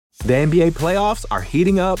The NBA playoffs are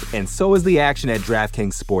heating up, and so is the action at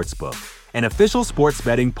DraftKings Sportsbook, an official sports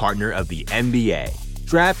betting partner of the NBA.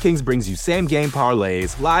 DraftKings brings you same-game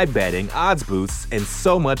parlays, live betting, odds boosts, and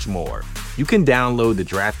so much more. You can download the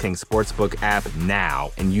DraftKings Sportsbook app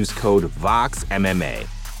now and use code VOXMMA.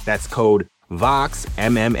 That's code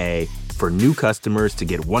VOXMMA for new customers to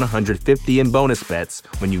get $150 in bonus bets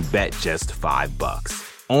when you bet just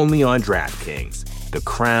 $5. Only on DraftKings. The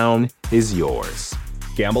crown is yours.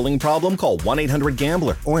 Gambling problem? Call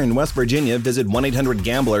 1-800-GAMBLER. Or in West Virginia, visit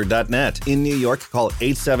 1-800-GAMBLER.net. In New York, call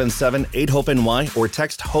 877-8-HOPE-NY or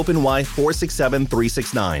text HOPE-NY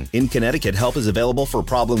 467-369. In Connecticut, help is available for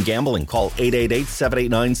problem gambling. Call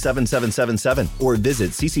 888-789-7777 or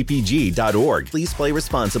visit ccpg.org. Please play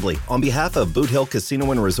responsibly. On behalf of Boot Hill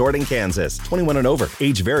Casino and Resort in Kansas, 21 and over.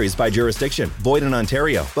 Age varies by jurisdiction. Void in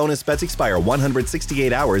Ontario. Bonus bets expire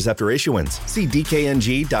 168 hours after issuance. See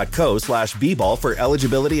dkng.co/bball for eligibility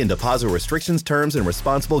and deposit restrictions, terms, and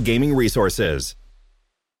responsible gaming resources.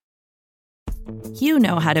 You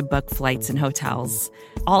know how to book flights and hotels.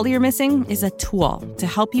 All you're missing is a tool to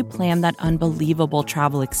help you plan that unbelievable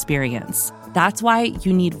travel experience. That's why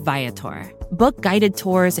you need Viator. Book guided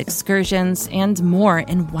tours, excursions, and more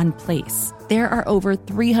in one place. There are over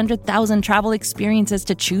 300,000 travel experiences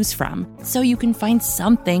to choose from, so you can find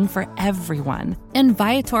something for everyone. And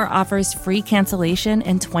Viator offers free cancellation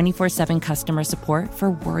and 24/7 customer support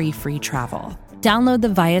for worry-free travel. Download the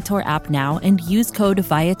Viator app now and use code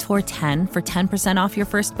Viator10 for 10% off your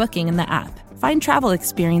first booking in the app. Find travel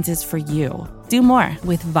experiences for you. Do more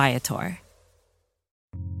with Viator.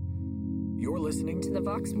 You're listening to the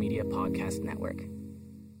Vox Media Podcast Network.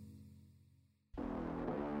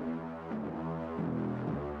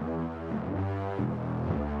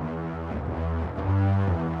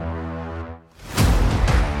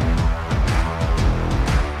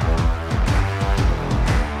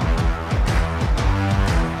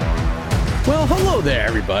 Well, hello there,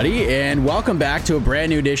 everybody, and welcome back to a brand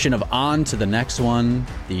new edition of On to the Next One.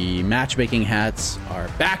 The matchmaking hats are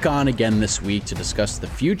back on again this week to discuss the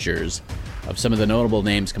futures of some of the notable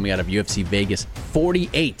names coming out of UFC Vegas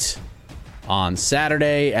 48 on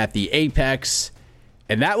Saturday at the Apex,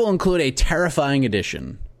 and that will include a terrifying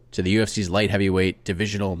addition to the UFC's light heavyweight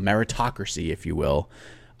divisional meritocracy, if you will,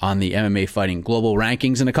 on the MMA Fighting Global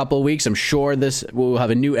Rankings in a couple of weeks. I'm sure this will have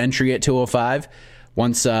a new entry at 205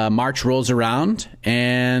 once March rolls around,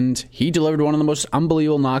 and he delivered one of the most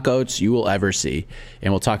unbelievable knockouts you will ever see.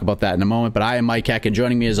 And we'll talk about that in a moment. But I am Mike Heck, and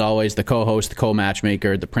joining me as always, the co-host, the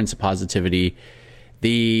co-matchmaker, the Prince of Positivity,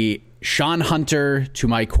 the Sean Hunter to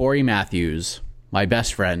my Corey Matthews, my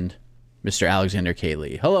best friend, Mr. Alexander K.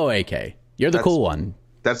 Lee. Hello, AK. You're the cool one.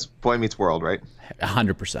 That's Boy Meets World, right?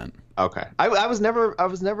 100%. Okay. I was never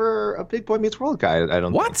a big Boy Meets World guy. I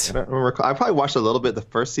don't. What? Think. I don't remember. I probably watched a little bit the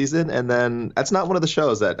first season, and then that's not one of the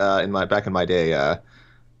shows that back in my day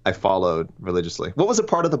I followed religiously. What was a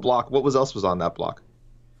part of the block? What else was on that block?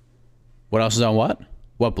 What else is on what?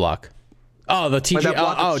 What block? Oh, the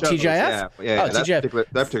TGI. TGIF. Yeah. TGIF.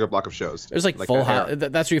 That particular block of shows. It was like Full House.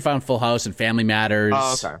 That's where you found Full House and Family Matters.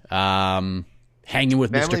 Oh, okay. Hanging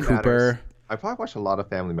with Family Mr. Cooper. Matters. I probably watched a lot of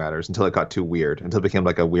Family Matters until it got too weird, until it became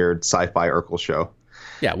like a weird sci-fi Urkel show.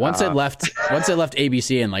 Yeah, once it left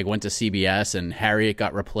ABC and like went to CBS and Harriet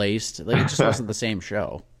got replaced, like, it just wasn't the same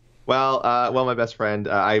show. Well, my best friend,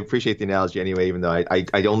 I appreciate the analogy anyway, even though I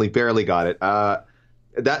only barely got it.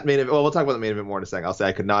 That main event, well, we'll talk about the main event more in a second. I'll say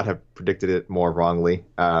I could not have predicted it more wrongly.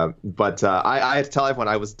 But I had to tell everyone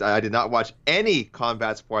I did not watch any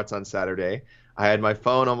combat sports on Saturday. I had my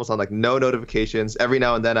phone almost on like no notifications. Every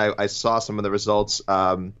now and then I saw some of the results.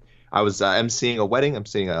 I was emceeing a wedding. I'm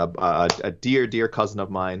seeing a dear cousin of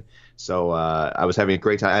mine. So I was having a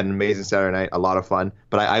great time. I had an amazing Saturday night, a lot of fun.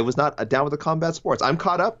 But I was not down with the combat sports. I'm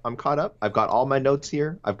caught up. I've got all my notes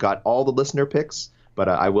here. I've got all the listener picks. But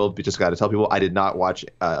I will just got to tell people I did not watch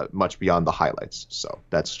much beyond the highlights. So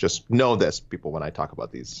that's just know this, people, when I talk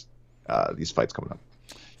about these fights coming up.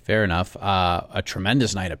 Fair enough. A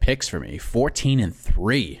tremendous night of picks for me.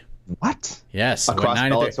 14-3. What? Yes. Across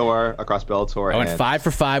Bellator. I went 5 for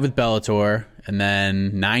 5 with Bellator, and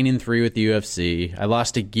then 9-3 with the UFC. I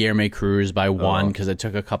lost to Guilherme Cruz by 1 because I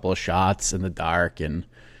took a couple of shots in the dark, and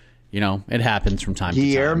it happens from time to time.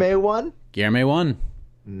 Guilherme won? Guilherme won.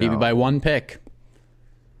 No. Beat me by 1 pick.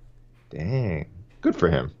 Dang. Good for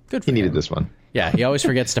him. He needed this one. Yeah, he always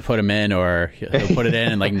forgets to put him in, or he'll put it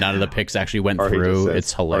in, and like none of the picks actually went through.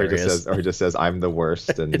 It's hilarious. Or he just says, "I'm the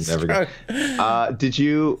worst," and never goes. Did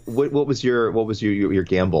you? What was your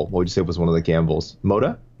gamble? What would you say was one of the gambles?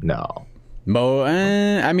 Moda? No.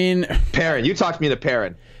 I mean, Perrin. You talked me into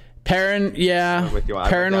Perrin. Perrin, yeah.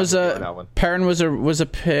 Perrin was a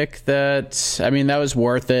pick that, I mean, that was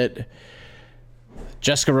worth it.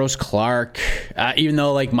 Jessica Rose Clark, even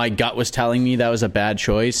though like my gut was telling me that was a bad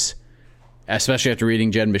choice, especially after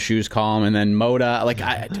reading Jen Bashu's column, and then Moda. Like,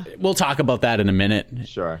 we'll talk about that in a minute.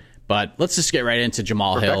 Sure. But let's just get right into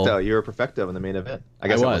Jamal Hill. You were perfecto in the main event. I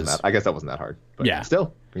guess that wasn't that hard. But yeah.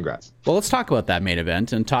 Still, congrats. Well, let's talk about that main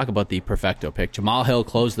event and talk about the perfecto pick. Jamal Hill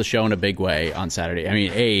closed the show in a big way on Saturday. I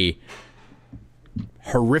mean, a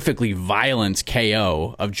horrifically violent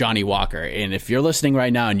KO of Johnny Walker. And if you're listening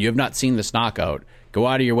right now and you have not seen this knockout, go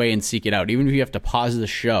out of your way and seek it out. Even if you have to pause the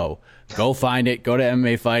show, go find it. Go to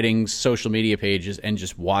MMA Fighting's social media pages and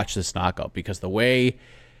just watch this knockout, because the way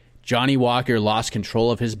Johnny Walker lost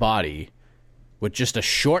control of his body with just a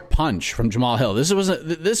short punch from Jamal Hill. This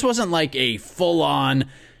wasn't like a full-on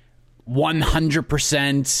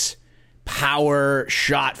 100% power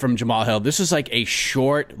shot from Jamal Hill. This was like a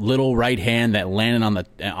short little right hand that landed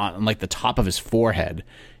on like the top of his forehead.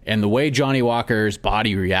 And the way Johnny Walker's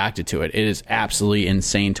body reacted to it is absolutely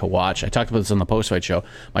insane to watch. I talked about this on the post-fight show.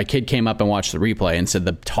 My kid came up and watched the replay and said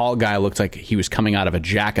the tall guy looked like he was coming out of a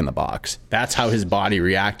Jack in the Box. That's how his body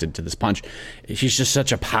reacted to this punch. He's just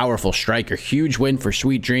such a powerful striker. Huge win for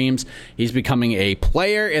Sweet Dreams. He's becoming a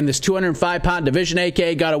player in this 205-pound division.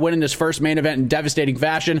 AK got a win in his first main event in devastating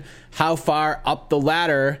fashion. How far up the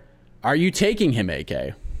ladder are you taking him,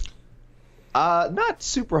 AK? Not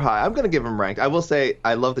super high. I'm going to give him ranked. I will say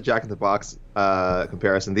I love the Jack in the Box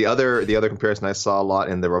comparison. The other comparison I saw a lot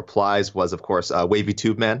in the replies was, of course, Wavy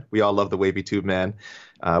Tube Man. We all love the Wavy Tube Man.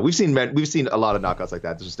 We've seen a lot of knockouts like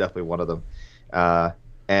that. This is definitely one of them.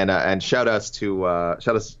 And shout outs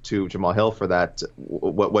to Jamal Hill for that.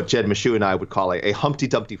 What Jed Mishu and I would call a Humpty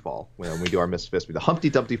Dumpty fall when we do our Missed Fist. The Humpty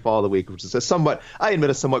Dumpty fall of the week, which is a somewhat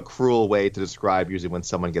cruel way to describe usually when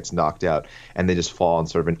someone gets knocked out and they just fall in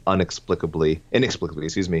sort of an inexplicably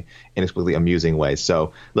amusing way.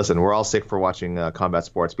 So listen, we're all sick for watching combat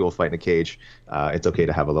sports, people fight in a cage. It's okay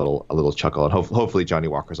to have a little chuckle, and hopefully Johnny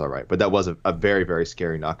Walker's all right. But that was a very, very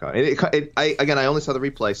scary knockout. And I only saw the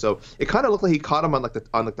replay, so it kind of looked like he caught him on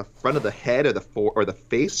the front of the head or the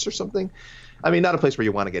face or something. I mean, not a place where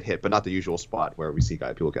you want to get hit, but not the usual spot where we see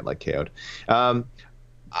people get like KO'd.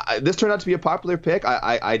 This turned out to be a popular pick.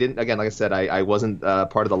 I didn't, again, like I said, I wasn't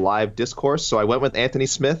part of the live discourse, so I went with Anthony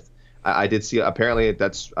Smith. I did see, apparently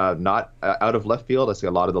that's not out of left field. I see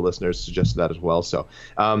a lot of the listeners suggested that as well. So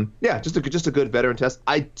just a good veteran test.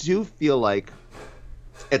 I do feel like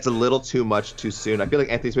it's a little too much too soon. I feel like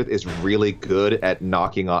Anthony Smith is really good at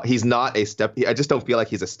knocking off. He's not a I just don't feel like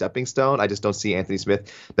he's a stepping stone. I just don't see Anthony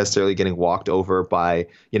Smith necessarily getting walked over by,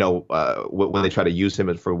 when they try to use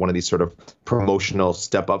him for one of these sort of promotional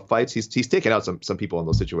step up fights. He's taken out some people in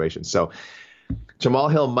those situations. So Jamal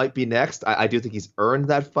Hill might be next. I do think he's earned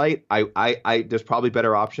that fight. There's probably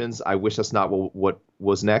better options. I wish that's not what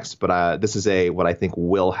was next, but this is what I think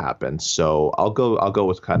will happen. So I'll go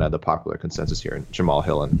with kind of the popular consensus here in Jamal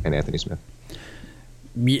Hill and Anthony Smith.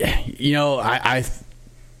 Yeah,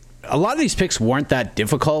 a lot of these picks weren't that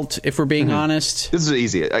difficult, if we're being honest. This is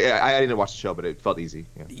easy. I didn't watch the show, but it felt easy.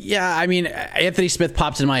 Yeah, I mean, Anthony Smith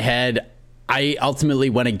popped in my head. I ultimately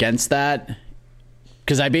went against that,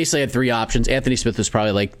 because I basically had three options. Anthony Smith was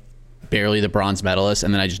probably like barely the bronze medalist,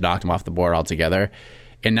 and then I just knocked him off the board altogether.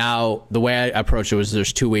 And now the way I approach it was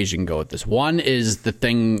there's two ways you can go with this. One is the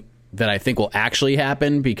thing that I think will actually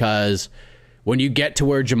happen, because when you get to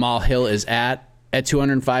where Jamal Hill is at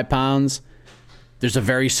 205 pounds, there's a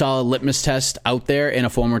very solid litmus test out there in a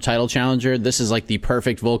former title challenger. This is like the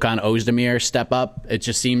perfect Volkan Ozdemir step up. It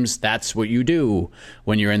just seems that's what you do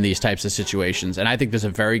when you're in these types of situations. And I think there's a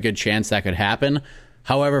very good chance that could happen.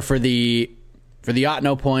 However, for the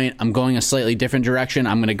Otno point, I'm going a slightly different direction.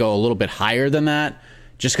 I'm going to go a little bit higher than that,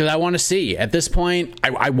 just because I want to see. At this point,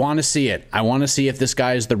 I want to see it. I want to see if this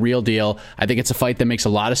guy is the real deal. I think it's a fight that makes a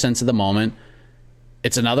lot of sense at the moment.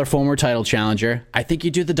 It's another former title challenger. I think you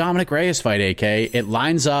do the Dominic Reyes fight, AK. It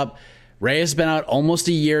lines up. Reyes has been out almost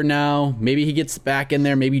a year now. Maybe he gets back in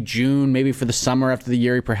there, maybe June, maybe for the summer after the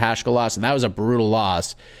Yuri Prohashka loss, and that was a brutal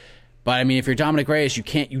loss. But I mean, if you're Dominic Reyes,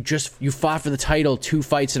 you fought for the title 2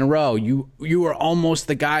 fights in a row. You were almost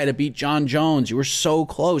the guy to beat John Jones. You were so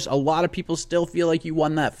close. A lot of people still feel like you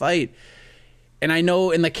won that fight. And I know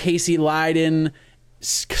in the Casey Leiden,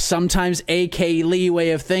 sometimes AK Lee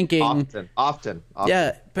way of thinking. Often.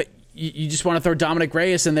 Yeah, but you just want to throw Dominic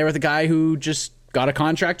Reyes in there with a guy who just got a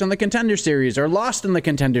contract on the Contender Series or lost in the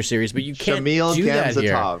Contender Series, but you can't do that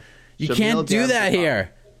here. You can't do that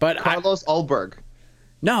here. But Carlos Ulberg.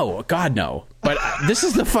 No, God, no. But this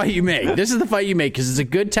is the fight you make. This is the fight you make because it's a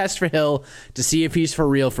good test for Hill to see if he's for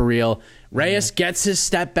real. Reyes gets his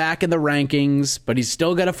step back in the rankings, but he's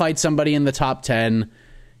still got to fight somebody in the top 10.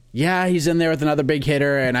 Yeah, he's in there with another big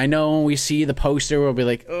hitter, and I know when we see the poster, we'll be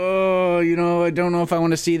like, oh, I don't know if I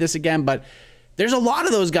want to see this again, but there's a lot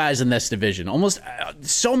of those guys in this division, almost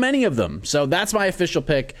so many of them. So that's my official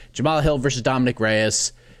pick, Jamal Hill versus Dominic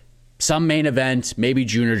Reyes. Some main event, maybe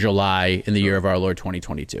June or July in the year of our Lord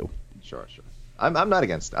 2022. Sure. I'm not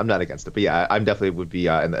against it, but yeah, I definitely would be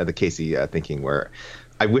in the Casey thinking where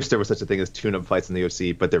I wish there was such a thing as tune-up fights in the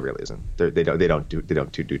UFC, but there really isn't. They don't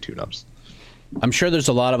do tune-ups. I'm sure there's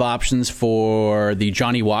a lot of options for the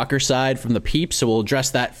Johnny Walker side from the Peeps, so we'll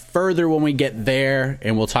address that further when we get there,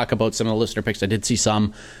 and we'll talk about some of the listener picks. I did see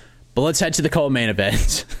some. But let's head to the co-main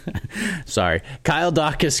event. Sorry. Kyle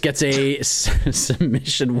Dawkins gets a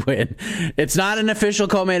submission win. It's not an official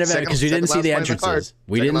co-main event because we didn't see the entrances.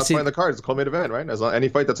 We didn't see the card. It's a co-main event, right? As long, any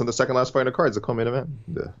fight that's on the second last fight in the card is a co-main event.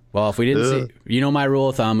 Well, if we didn't see, my rule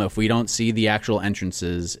of thumb, if we don't see the actual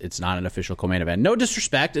entrances, it's not an official co-main event. No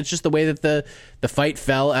disrespect. It's just the way that the fight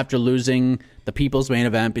fell after losing the people's main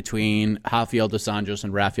event between Rafael dos Anjos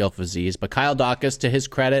and Rafael Fiziev. But Kyle Dawkins, to his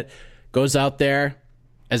credit, goes out there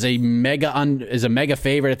as a mega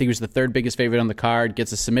favorite. I think he was the third biggest favorite on the card.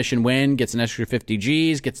 Gets a submission win, gets an extra 50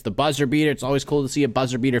 Gs, gets the buzzer beater. It's always cool to see a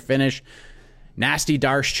buzzer beater finish. Nasty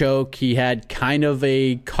Darce choke. He had kind of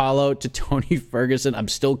a call out to Tony Ferguson. I'm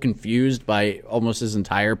still confused by almost his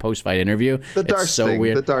entire post-fight interview. The Darce it's so thing.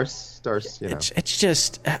 weird. The Darce.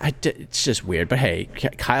 It's just weird. But hey,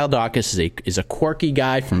 Kyle Dawkins is a quirky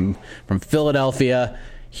guy from Philadelphia.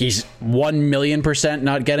 He's 1,000,000%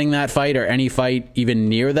 not getting that fight or any fight even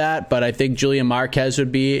near that, but I think Julian Marquez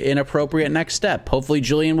would be an appropriate next step. Hopefully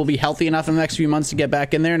Julian will be healthy enough in the next few months to get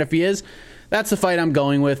back in there, and if he is, that's the fight I'm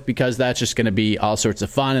going with because that's just going to be all sorts of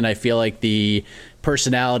fun, and I feel like the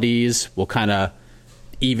personalities will kind of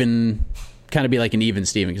be like an even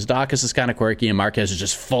Steven because Dawkins is kind of quirky and Marquez is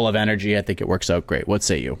just full of energy. I think it works out great. What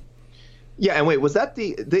say you? Yeah, and wait, was that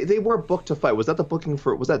they were booked to fight? Was that the booking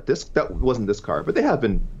for? Was that this? That wasn't this card, but they have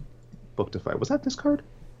been booked to fight. Was that this card?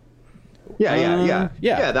 Yeah.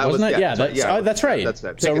 That was that. Yeah, that's right.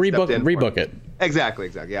 So rebook it. Exactly.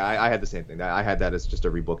 Yeah, I had the same thing. I had that as just a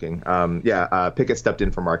rebooking. Pickett stepped in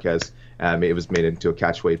for Marquez. It was made into a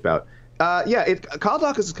catchweight bout. Kyle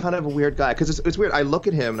Dawkins is kind of a weird guy because it's weird. I look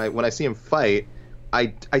at him and when I see him fight,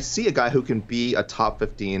 I see a guy who can be a top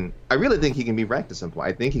 15. I really think he can be ranked at some point.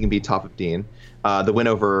 I think he can be top 15. The win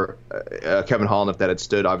over Kevin Holland, if that had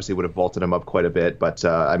stood, obviously would have vaulted him up quite a bit. But,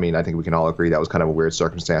 I think we can all agree that was kind of a weird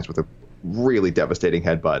circumstance with a really devastating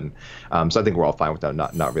headbutt. So I think we're all fine with that,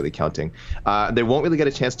 not really counting. They won't really get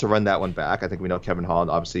a chance to run that one back. I think we know Kevin Holland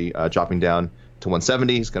obviously dropping down to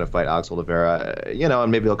 170. He's going to fight Alex Oliveira,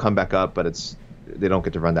 and maybe he'll come back up, but they don't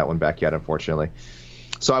get to run that one back yet, unfortunately.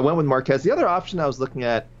 So I went with Marquez. The other option I was looking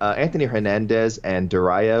at, Anthony Hernandez and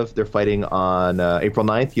Duraev. They're fighting on April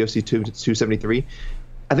 9th, UFC 273.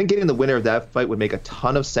 I think getting the winner of that fight would make a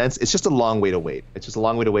ton of sense. It's just a long way to wait.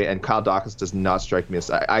 And Kyle Dawkins does not strike me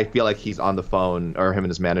as. I feel like he's on the phone, or him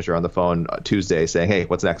and his manager on the phone Tuesday, saying, "Hey,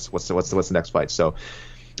 what's next? What's the next fight?" So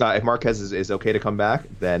if Marquez is okay to come back,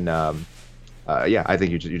 then I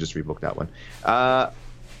think you just rebook that one.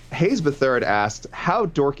 Hayes III asked, how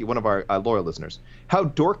dorky, one of our loyal listeners, how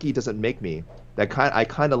dorky does it make me that I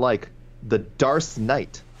kind of like the Darce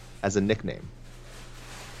Knight as a nickname?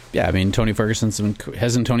 Yeah, hasn't Tony Ferguson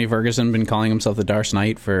been calling himself the Darce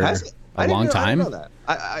Knight for a long time? I didn't know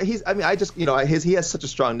that. He has such a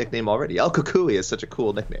strong nickname already. El Kukui is such a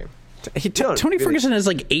cool nickname. Tony Ferguson has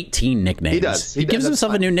like 18 nicknames. He does. He gives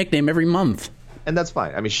himself a new nickname every month. And that's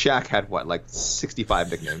fine. Shaq had 65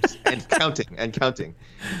 nicknames and counting.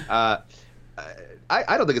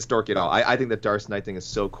 I don't think it's dorky at all. I think that Darce Knight thing is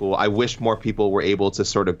so cool. I wish more people were able to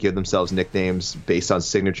sort of give themselves nicknames based on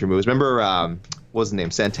signature moves. Remember, what was his name?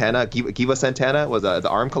 Santana? Giva Santana was the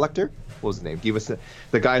arm collector. What was his name?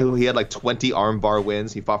 The guy who he had 20 arm bar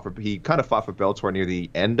wins. He kind of fought for Bellator near the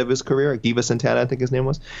end of his career. Giva Santana, I think his name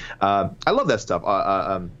was. I love that stuff.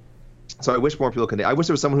 So I wish more people could. I wish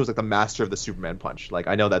there was someone who was the master of the Superman punch.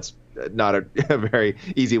 I know that's not a very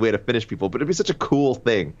easy way to finish people, but it'd be such a cool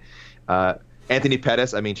thing. Anthony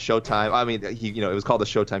Pettis, Showtime. It was called the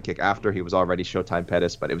Showtime kick after he was already Showtime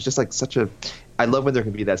Pettis, but it was just such a. I love when there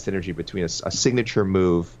can be that synergy between a signature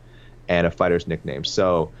move and a fighter's nickname.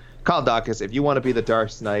 So Kyle Dawkins, if you want to be the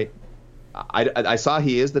Darce Knight, I saw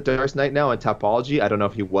he is the Darce Knight now in Tapology. I don't know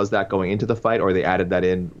if he was that going into the fight or they added that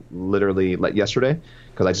in literally yesterday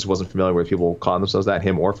because I just wasn't familiar with people calling themselves that,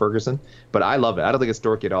 him or Ferguson. But I love it. I don't think it's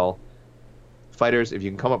dorky at all. Fighters, if you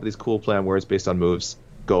can come up with these cool play on words based on moves,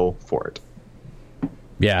 go for it.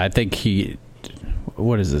 Yeah, I think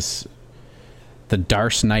what is this? The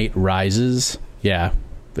Dark Knight Rises. Yeah,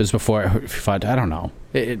 it was before he fought. I don't know.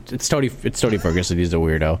 It's Tony Ferguson. He's a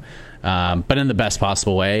weirdo, but in the best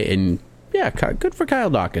possible way. And yeah, good for Kyle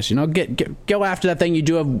Dawkins. You know, go after that thing. You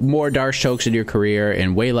do have more Darce chokes in your career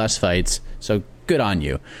and way less fights, so good on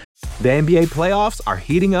you. The NBA playoffs are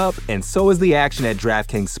heating up, and so is the action at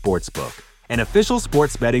DraftKings Sportsbook, an official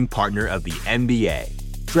sports betting partner of the NBA.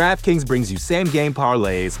 DraftKings brings you same-game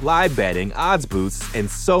parlays, live betting, odds boosts, and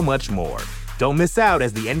so much more. Don't miss out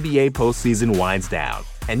as the NBA postseason winds down.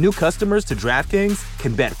 And new customers to DraftKings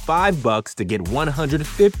can bet $5 to get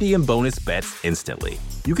 $150 in bonus bets instantly.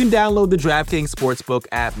 You can download the DraftKings Sportsbook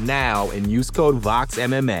app now and use code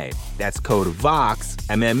VOXMMA. That's code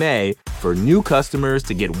VOXMMA for new customers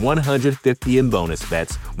to get $150 in bonus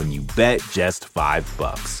bets when you bet just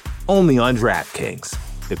 $5. Only on DraftKings.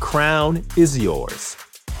 The crown is yours.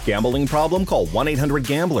 Gambling problem? Call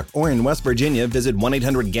 1-800-GAMBLER. Or in West Virginia, visit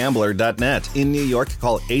 1-800-GAMBLER.net. In New York,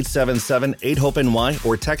 call 877-8-HOPE-NY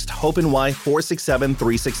or text HOPE-NY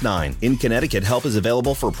 467-369. In Connecticut, help is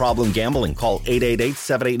available for problem gambling. Call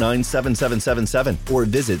 888-789-7777 or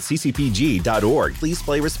visit ccpg.org. Please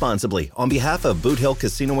play responsibly. On behalf of Boot Hill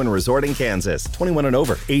Casino and Resort in Kansas, 21 and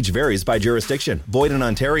over. Age varies by jurisdiction. Void in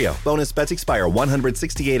Ontario. Bonus bets expire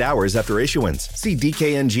 168 hours after issuance. See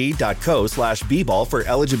dkng.co/bball for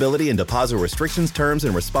eligibility and deposit restrictions, terms,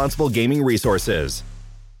 and responsible gaming resources.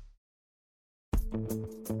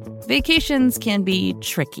 Vacations can be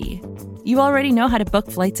tricky. You already know how to book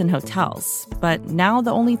flights and hotels, but now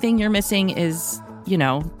the only thing you're missing is,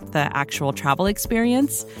 the actual travel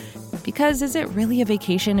experience. Because is it really a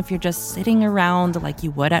vacation if you're just sitting around like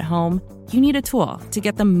you would at home? You need a tool to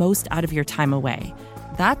get the most out of your time away.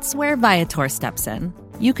 That's where Viator steps in.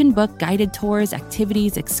 You can book guided tours,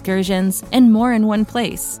 activities, excursions, and more in one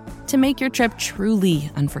place to make your trip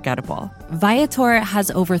truly unforgettable. Viator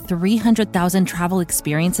has over 300,000 travel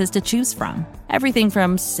experiences to choose from. Everything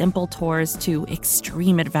from simple tours to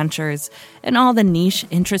extreme adventures and all the niche,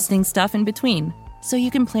 interesting stuff in between. So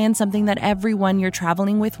you can plan something that everyone you're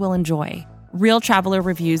traveling with will enjoy. Real traveler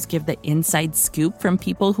reviews give the inside scoop from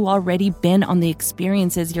people who already been on the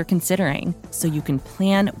experiences you're considering, so you can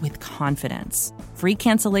plan with confidence. Free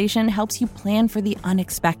cancellation helps you plan for the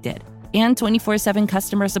unexpected. And 24/7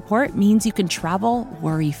 customer support means you can travel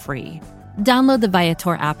worry-free. Download the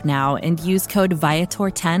Viator app now and use code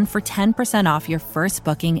Viator10 for 10% off your first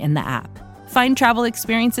booking in the app. Find travel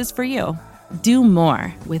experiences for you. Do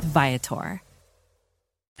more with Viator.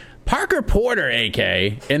 Parker Porter,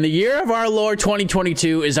 AK, in the year of our Lord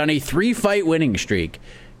 2022, is on a 3-fight winning streak.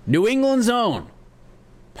 New England's own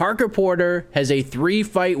Parker Porter has a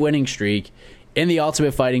 3-fight winning streak in the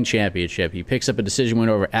Ultimate Fighting Championship. He picks up a decision win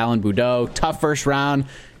over Alan Boudreaux. Tough first round,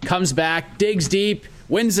 comes back, digs deep,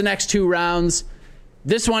 wins the next 2 rounds.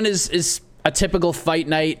 This one is a typical fight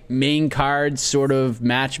night main card sort of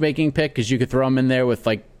matchmaking pick, because you could throw him in there with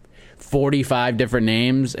like 45 different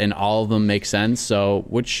names and all of them make sense. So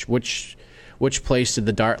which place did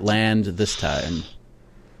the dart land this time?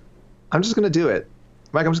 I'm just gonna do it,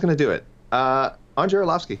 Mike. I'm just gonna do it. Andrei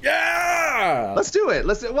Arlovski. Yeah, let's do it.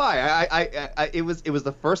 Why? It was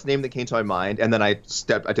the first name that came to my mind, and then I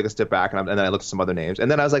took a step back, and then I looked at some other names, and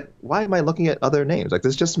then I was like, why am I looking at other names? Like,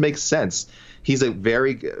 this just makes sense. He's a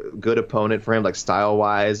very good opponent for him, like style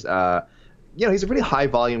wise. He's a really high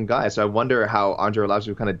volume guy, so I wonder how Andrei Arlovski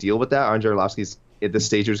would kind of deal with that. Andrei Arlovski's at this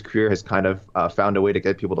stage of his career has kind of found a way to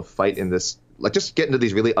get people to fight in this, like, just get into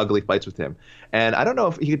these really ugly fights with him. And I don't know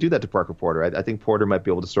if he could do that to Parker Porter. I think Porter might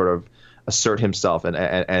be able to sort of assert himself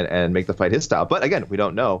and make the fight his style. But again, we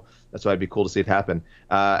don't know. That's why it'd be cool to see it happen.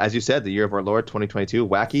 As you said, the year of our Lord 2022,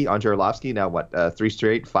 wacky. Andrei Arlovski now 3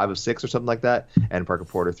 straight, 5 of 6 or something like that, and Parker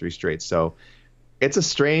Porter 3 straight. So it's a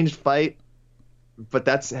strange fight. But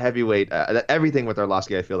that's heavyweight. Everything with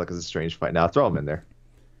Arlovski, I feel like, is a strange fight. Now throw him in there.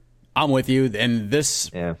 I'm with you. And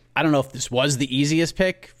this, I don't know if this was the easiest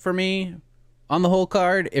pick for me on the whole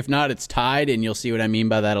card. If not, it's tied, and you'll see what I mean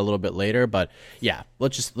by that a little bit later. But yeah,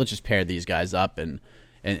 let's just pair these guys up and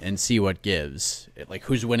see what gives. Like,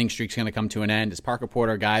 whose winning streak's going to come to an end? Is Parker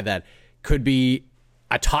Porter a guy that could be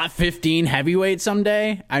a top 15 heavyweight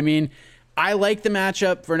someday? I mean, I like the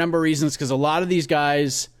matchup for a number of reasons, because a lot of these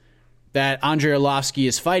guys that Andrei Arlovski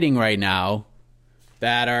is fighting right now,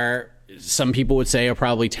 that are, some people would say, are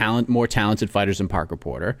probably more talented fighters than Parker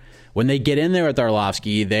Porter. When they get in there with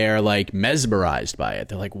Arlovski, they're like mesmerized by it.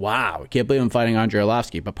 They're like, wow, I can't believe I'm fighting Andrei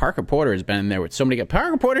Arlovski. But Parker Porter has been in there with so many guys.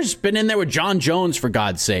 Parker Porter's been in there with John Jones, for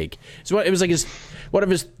God's sake. So it was like I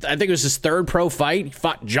think it was his 3rd pro fight. He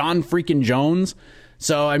fought John freaking Jones.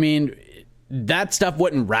 So, I mean, that stuff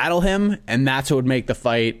wouldn't rattle him, and that's what would make the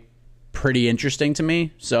fight pretty interesting to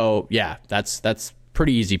me. So yeah, that's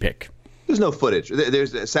pretty easy pick. There's no footage.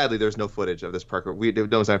 Sadly there's no footage of this Parker. We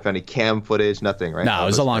don't have any cam footage, nothing, right? No, it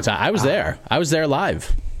was a long time. I was there. I was there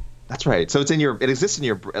live. That's right. So it exists in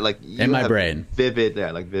your like in my brain. Vivid,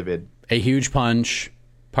 yeah, like vivid. A huge punch.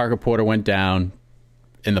 Parker Porter went down,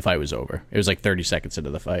 and the fight was over. It was like 30 seconds into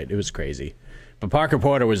the fight. It was crazy. But Parker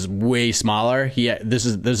Porter was way smaller. This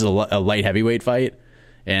is a light heavyweight fight.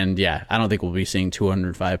 And yeah, I don't think we'll be seeing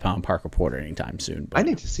 205-pound Parker Porter anytime soon. But I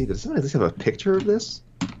need to see this. Does somebody at least have a picture of this?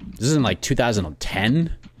 This is in like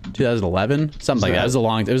 2010, 2011, something like that.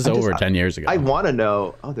 It was over 10 years ago. I want to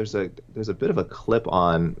know. Oh, there's a bit of a clip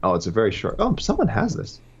on. Oh, it's a very short. Oh, someone has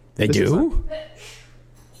this. They do?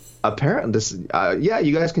 Apparently, this. Yeah,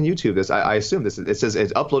 you guys can YouTube this. I assume this. It says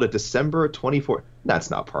it's uploaded December 24th.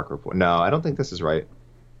 That's not Parker Porter. No, I don't think this is right.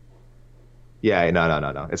 Yeah,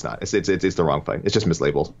 no. It's not. It's the wrong fight. It's just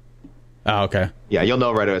mislabeled. Oh, okay. Yeah, you'll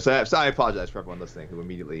know right away. So I apologize for everyone listening who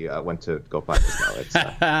immediately went to go find this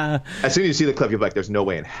now. As soon as you see the clip, you'll be like, "There's no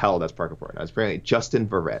way in hell that's Parker Porter." Now, it's apparently Justin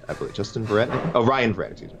Verrett, I believe. Justin Verrett? Oh, Ryan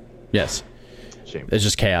Verrett, excuse me. Yes. Shame. There's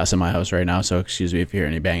just chaos in my house right now, so excuse me if you hear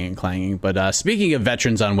any banging and clanging. But speaking of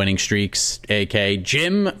veterans on winning streaks, AK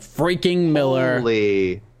Jim freaking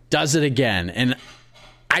Miller does it again. And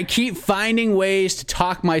I keep finding ways to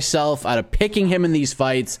talk myself out of picking him in these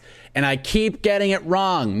fights, and I keep getting it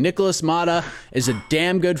wrong. Nicholas Mata is a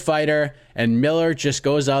damn good fighter, and Miller just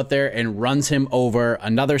goes out there and runs him over.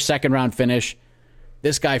 Another second-round finish.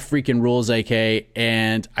 This guy freaking rules, AK,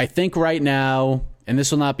 and I think right now, and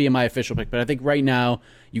this will not be in my official pick, but I think right now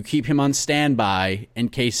you keep him on standby in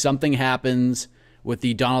case something happens with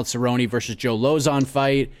the Donald Cerrone versus Joe Lozon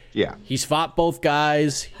fight. Yeah. He's fought both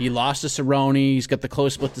guys. He lost to Cerrone. He's got the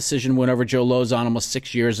close split decision win over Joe Lozon almost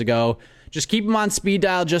 6 years ago. Just keep him on speed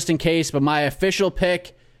dial just in case. But my official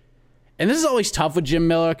pick, and this is always tough with Jim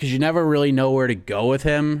Miller because you never really know where to go with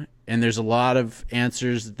him. And there's a lot of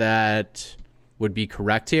answers that would be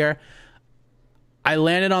correct here. I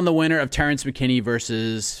landed on the winner of Terrence McKinney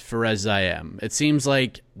versus Fares Zayem. It seems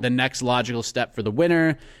like the next logical step for the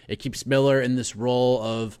winner. It keeps Miller in this role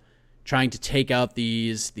of trying to take out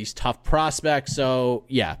these tough prospects. So,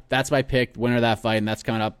 yeah, that's my pick, winner of that fight, and that's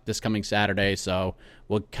coming up this coming Saturday. So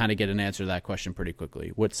we'll kind of get an answer to that question pretty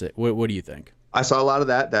quickly. What do you think? I saw a lot of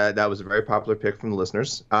that. That was a very popular pick from the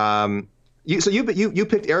listeners. You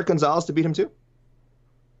picked Eric Gonzalez to beat him too?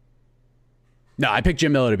 No, I picked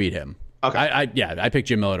Jim Miller to beat him. Okay. I picked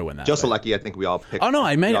Jim Miller to win that. Joe Solecki, I think we all picked. Oh no,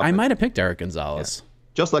 I might have picked Eric Gonzalez. Yeah.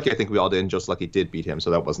 Joe Solecki, I think we all did, and Joe Solecki did beat him,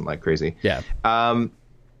 so that wasn't like crazy. Yeah.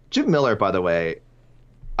 Jim Miller, by the way,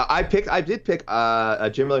 I did pick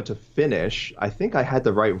Jim Miller to finish. I think I had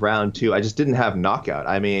the right round too. I just didn't have knockout.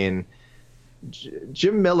 I mean,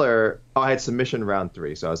 Jim Miller. Oh, I had submission round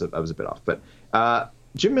 3, so I was a bit off. But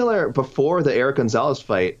Jim Miller before the Eric Gonzalez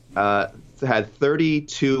fight had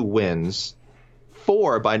 32 wins.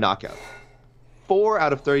 4 by knockout. 4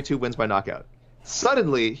 out of 32 wins by knockout.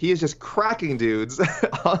 Suddenly, he is just cracking dudes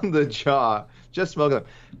on the jaw, just smoking them.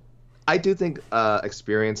 I do think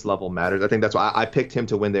experience level matters. I think that's why I picked him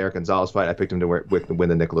to win the Eric Gonzalez fight. I picked him to win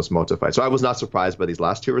the Nicholas Mota fight. So I was not surprised by these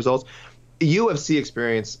last 2 results. UFC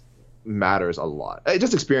experience matters a lot.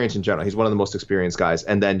 Just experience in general. He's one of the most experienced guys.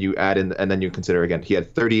 And then you add in, and then you consider again, he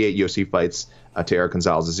had 38 UFC fights to Eric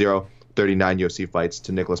Gonzalez's 0. 39 UFC fights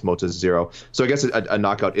to Nicholas Mota's 0. So I guess a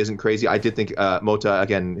knockout isn't crazy. I did think Mota,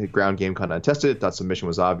 again, ground game kind of untested. Thought submission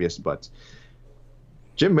was obvious, but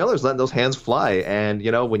Jim Miller's letting those hands fly. And,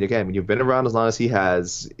 you know, when you've been around as long as he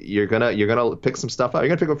has, you're gonna pick some stuff out. You're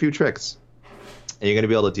going to pick a few tricks. And you're going to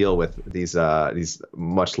be able to deal with these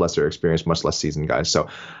much lesser experienced, much less seasoned guys. So,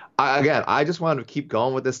 I just wanted to keep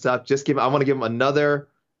going with this stuff. I want to give him another.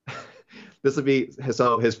 This will be his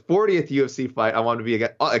 40th UFC fight. I want to be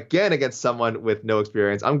again against someone with no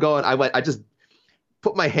experience. I just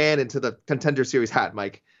put my hand into the Contender Series hat,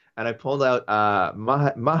 Mike, and I pulled out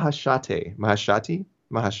Mahashate.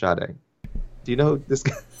 Do you know this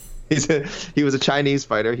guy? He was a Chinese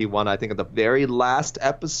fighter. He won, I think, at the very last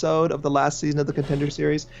episode of the last season of the Contender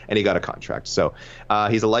Series, and he got a contract. So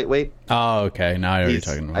he's a lightweight. Oh, okay. Now I know what you're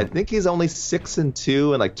talking about. I think he's only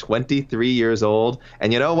 6'2" and like 23 years old.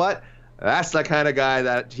 And you know what? That's the kind of guy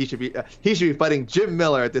that he should be fighting Jim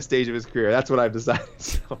Miller at this stage of his career. That's what I've decided.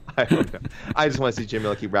 So I don't know. I just want to see Jim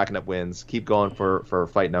Miller keep racking up wins, keep going for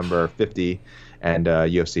fight number 50 and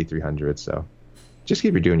UFC 300. So just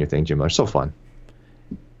keep doing your thing, Jim Miller. So fun.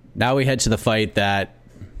 Now we head to the fight that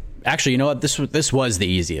Actually, you know what? This was the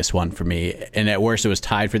easiest one for me, and at worst, it was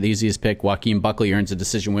tied for the easiest pick. Joaquin Buckley earns a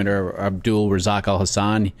decision winner. Abdul Razak Al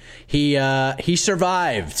Hassan. He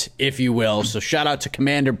survived, if you will. So shout out to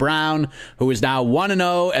Commander Brown, who is now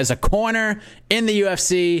 1-0 as a corner in the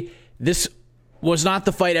UFC. This was not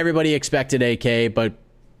the fight everybody expected, AK, but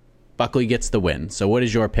Buckley gets the win. So what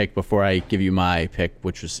is your pick before I give you my pick,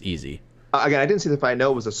 which was easy? Again, I didn't see the fight. I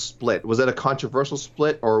know it was a split. Was that a controversial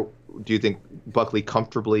split, or do you think Buckley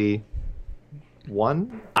comfortably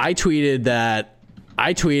won? I tweeted that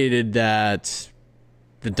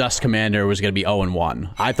the Dust Commander was going to be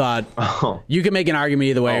 0-1. I thought you could make an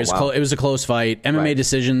argument either way. It was a close fight. MMA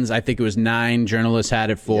decisions, I think it was 9 journalists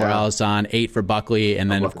had it for Al Hassan, 8 for Buckley, and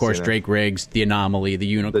then, of course, Drake Riggs, the anomaly, the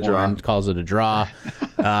unicorn, calls it a draw.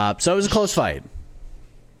 So it was a close fight.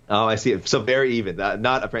 Oh, I see it. So very even.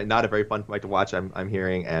 Not a very fun fight to watch, I'm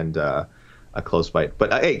hearing, and a close fight.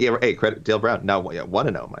 But hey, credit Dale Brown. Now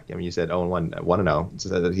 1-0, Mike. I mean, you said 0-1, 1-0.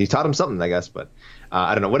 So he taught him something, I guess. But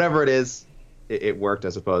I don't know. Whatever it is, it worked, I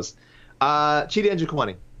suppose. Chidi and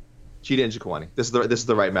Njokuani. This is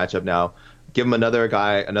the right matchup now. Give him another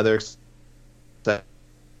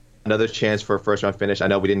chance for a first round finish. I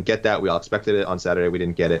know we didn't get that. We all expected it on Saturday. We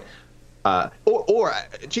didn't get it. Or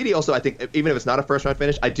Chidi also, I think, even if it's not a first round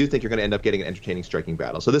finish, I do think you're going to end up getting an entertaining striking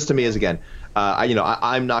battle. So this to me is, again,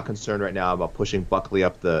 I'm not concerned right now about pushing Buckley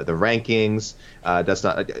up the rankings. That's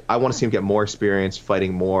not. I want to see him get more experience,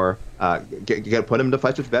 fighting more. Put him to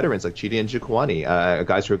fights with veterans like Chidi and Njokuani,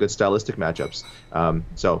 guys who are good stylistic matchups.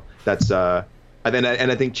 So that's. And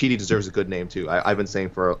I think Chidi deserves a good name too. I've been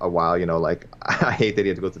saying for a while, I hate that he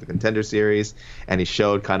had to go through the Contender Series, and he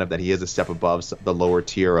showed kind of that he is a step above the lower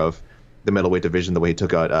tier of the middleweight division the way he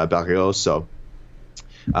took out Barrios. So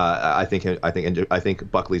I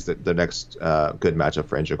think Buckley's the next good matchup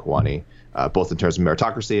for Njokuani, both in terms of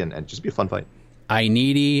meritocracy and just be a fun fight. I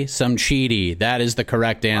needy some Chidi. That is the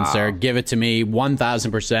correct answer. Wow. Give it to me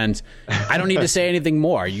 1,000%. I don't need to say anything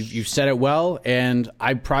more. You've said it well, and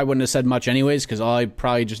I probably wouldn't have said much anyways, because all I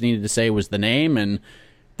probably just needed to say was the name, and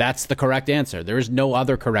that's the correct answer. There is no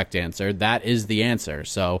other correct answer. That is the answer.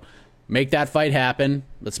 So make that fight happen.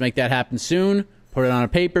 Let's make that happen soon. Put it on a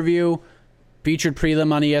pay-per-view. Featured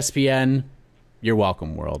prelim on ESPN. You're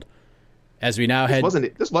welcome, world. As we now head...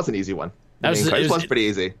 This was an easy one. This was pretty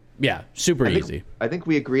easy. Yeah, super easy. I think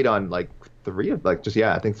we agreed on I think 3 of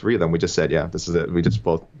them. We just said, this is it. We just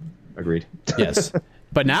both agreed. Yes.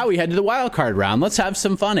 But now we head to the wild card round. Let's have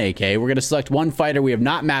some fun, AK. We're going to select one fighter we have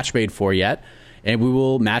not match made for yet, and we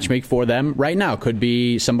will match make for them right now. Could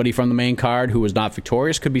be somebody from the main card who was not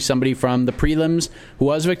victorious. Could be somebody from the prelims who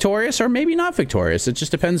was victorious, or maybe not victorious. It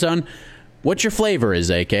just depends on what your flavor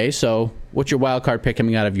is, AK. So what's your wild card pick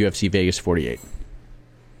coming out of UFC Vegas 48?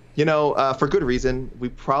 For good reason. We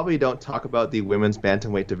probably don't talk about the women's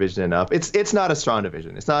bantamweight division enough. It's not a strong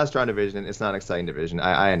division. It's not a strong division. It's not an exciting division.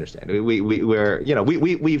 I understand.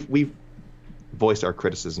 We've voiced our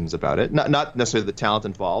criticisms about it. Not necessarily the talent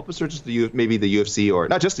involved, but sort of just maybe the UFC, or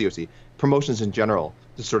not just the UFC, promotions in general,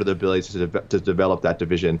 just sort of the ability to develop that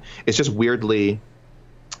division. It's just weirdly,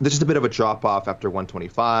 there's just a bit of a drop off after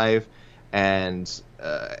 125, and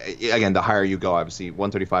again, the higher you go, obviously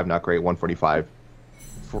 135 not great, 145.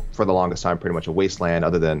 For the longest time, pretty much a wasteland,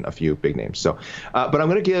 other than a few big names. So, but I'm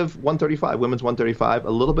going to give 135, women's 135, a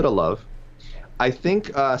little bit of love. I think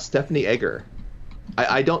Stephanie Egger.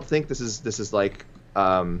 I don't think this is like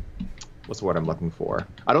what's the word I'm looking for?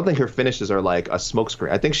 I don't think her finishes are like a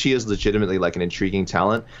smokescreen. I think she is legitimately like an intriguing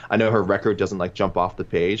talent. I know her record doesn't jump off the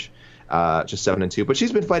page, just 7-2, but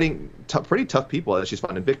she's been fighting pretty tough people. She's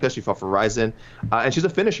fought in Big Fish, she fought for Ryzen, and she's a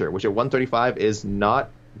finisher, which at 135 is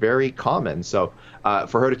not very common. So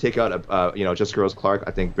for her to take out Jessica Rose Clark,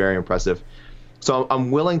 I think very impressive. So I'm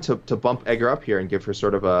willing to bump Egger up here and give her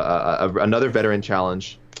sort of another veteran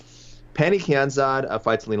challenge. Pani Kianzad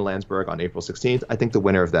fights Lena Landsberg on April 16th. I think the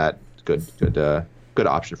winner of that good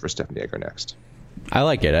option for Stephanie Egger next. I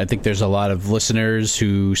like it. I think there's a lot of listeners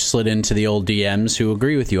who slid into the old DMs who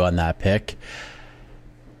agree with you on that pick.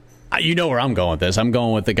 You know where I'm going with this. I'm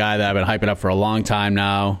going with the guy that I've been hyping up for a long time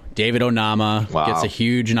now. David Onama gets a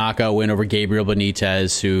huge knockout win over Gabriel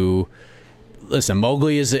Benitez, who, listen,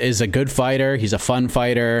 Mowgli is a good fighter. He's a fun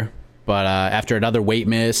fighter. But after another weight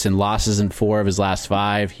miss and losses in 4 of his last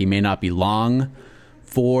 5, he may not be long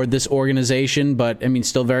for this organization. But, I mean,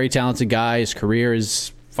 still very talented guy. His career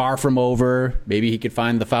is far from over. Maybe he could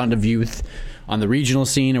find the fountain of youth on the regional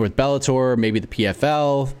scene or with Bellator, maybe the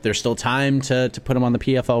PFL. There's still time to put him on the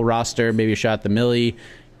PFL roster, maybe a shot at the Millie,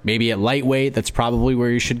 maybe at lightweight. That's probably where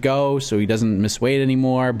he should go so he doesn't miss weight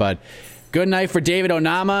anymore. But Good night for David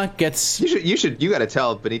Onama. You got to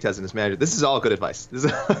tell Benitez and his manager. This is all good advice.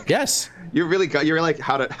 Yes. You're like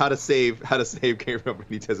how to save Gabriel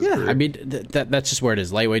Benitez's career. I mean that's just where it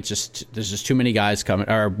is. Lightweight, there's just too many guys coming.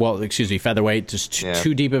 Featherweight, just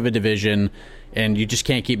too deep of a division, and you just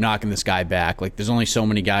can't keep knocking this guy back. Like there's only so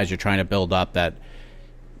many guys you're trying to build up that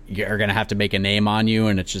you're gonna have to make a name on you,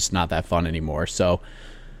 and it's just not that fun anymore. So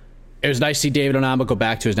it was nice to see David Onama go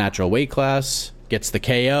back to his natural weight class. Gets the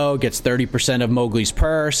KO, gets 30% of Mowgli's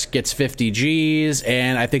purse, gets 50 G's,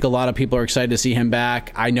 and I think a lot of people are excited to see him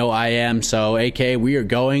back. I know I am. So, AK, we are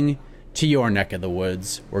going to your neck of the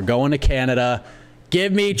woods. We're going to Canada.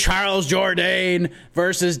 Give me Charles Jourdain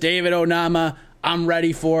versus David Onama. I'm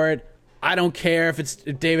ready for it. I don't care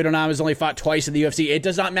if David Onama's only fought twice in the UFC. It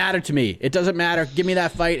does not matter to me. It doesn't matter. Give me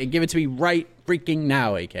that fight and give it to me right freaking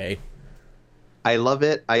now, AK. I love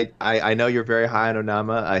it. I know you're very high on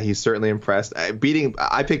Onama. He's certainly impressed. I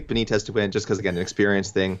picked Benitez to win just because, again, an experience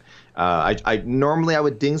thing. I normally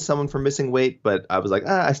would ding someone for missing weight, but I was like,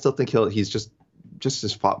 I still think he's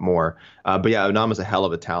just fought more. But yeah, Onama's a hell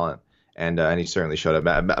of a talent, and he certainly showed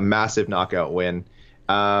up. A massive knockout win.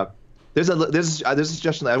 There's a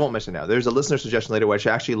suggestion I won't mention now. There's a listener suggestion later which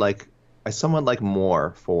I actually somewhat like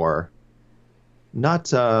more for.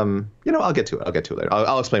 Not, I'll get to it later.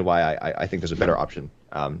 I'll explain why I think there's a better option.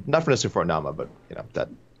 Not for necessarily for Onama, but, that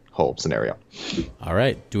whole scenario. All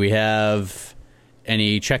right. Do we have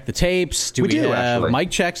any check the tapes? We have actually.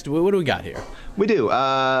 Mic checks? What do we got here? We do.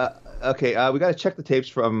 Okay. We got to check the tapes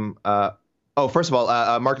from, first of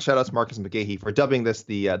all, Marcus, shout out to Marcus McGahee for dubbing this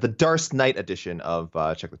the Darst Night edition of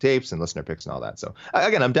Check the Tapes and listener picks and all that. So,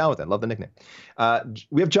 again, I'm down with it. Love the nickname.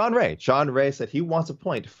 We have John Ray. John Ray said he wants a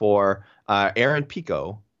point for Aaron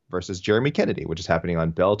Pico versus Jeremy Kennedy, which is happening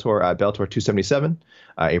on Bellator 277,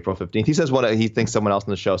 April 15th. He says he thinks someone else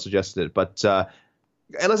on the show suggested it. But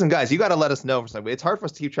listen, guys, you got to let us know for something. It's hard for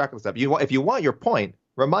us to keep track of this stuff. If you want your point,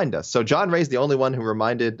 remind us. So John Ray's the only one who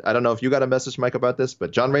reminded. I don't know if you got a message, Mike, about this,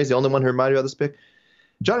 but John Ray's the only one who reminded you of this pick.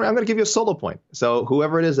 John Ray, I'm going to give you a solo point. So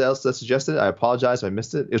whoever it is else that suggested it, I apologize if I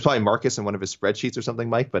missed it. It was probably Marcus in one of his spreadsheets or something,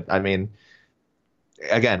 Mike. But I mean,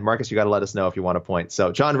 again, Marcus, you got to let us know if you want a point.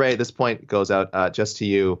 So John Ray, this point goes out just to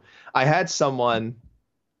you. I had someone.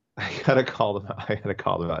 I gotta call them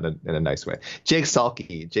out in a nice way. Jake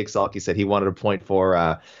Salke said he wanted a point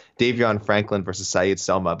for Davion Franklin versus Saeed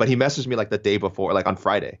Selma, but he messaged me like the day before, like on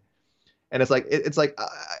Friday, and it's like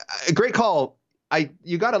a great call.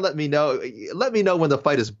 You gotta let me know when the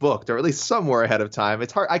fight is booked, or at least somewhere ahead of time.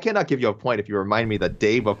 It's hard. I cannot give you a point if you remind me the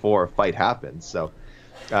day before a fight happens. So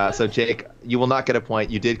Jake, you will not get a point.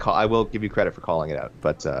 You did call. I will give you credit for calling it out,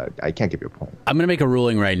 but I can't give you a point. I'm going to make a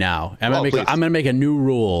ruling right now. I'm going to make a new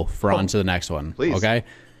rule for on to the next one. Please. Okay?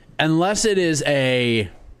 Unless it is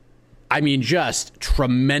just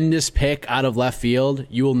tremendous pick out of left field,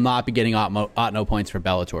 you will not be getting no points for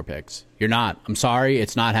Bellator picks. You're not. I'm sorry.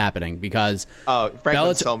 It's not happening because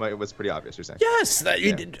Franklin Selma, it was pretty obvious, you're saying. Yes.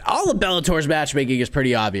 All of Bellator's matchmaking is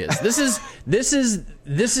pretty obvious. This is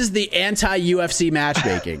the anti-UFC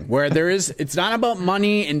matchmaking where it's not about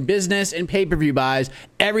money and business and pay-per-view buys.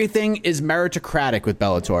 Everything is meritocratic with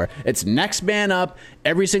Bellator. It's next man up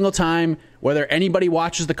every single time, whether anybody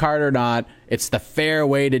watches the card or not. It's the fair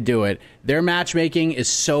way to do it. Their matchmaking is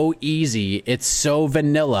so easy. It's so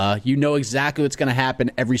vanilla. You know exactly what's going to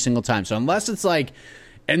happen every single time. So unless it's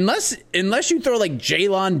unless you throw like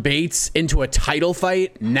Jalon Bates into a title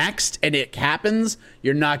fight next and it happens,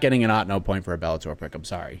 you're not getting an no point for a Bellator pick. I'm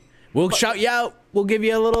sorry. We'll shout you out. We'll give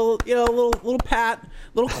you a little pat,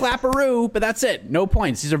 little clapperoo, but that's it. No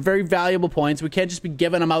points. These are very valuable points. We can't just be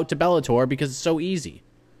giving them out to Bellator because it's so easy.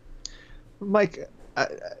 Mike,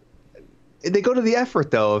 they go to the effort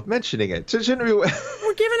though of mentioning it. Shouldn't we?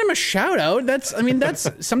 We're giving him a shout out. That's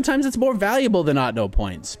sometimes it's more valuable than no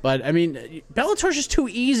points. But I mean, Bellator's just too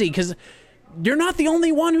easy because you're not the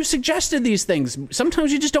only one who suggested these things.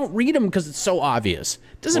 Sometimes you just don't read them because it's so obvious.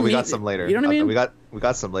 We got some later. You know what I mean? We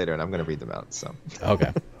got some later, and I'm going to read them out. So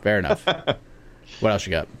okay, fair enough. What else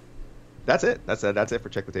you got? That's it. That's it for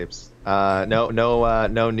Check the Tapes. No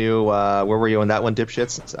new. Where were you on that one,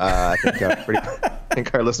 dipshits? I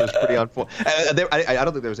think our listeners are pretty on point. I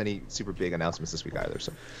don't think there was any super big announcements this week either.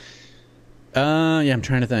 So. Yeah, I'm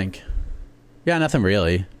trying to think. Yeah, nothing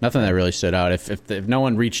really. Nothing that really stood out. If no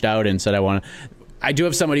one reached out and said I do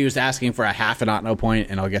have somebody who's asking for a half a no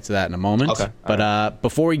point, and I'll get to that in a moment. Okay. But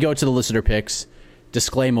before we go to the listener picks,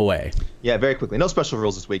 disclaim away. Yeah, very quickly. No special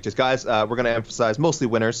rules this week. Just, guys, we're going to emphasize mostly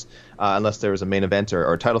winners, unless there is a main event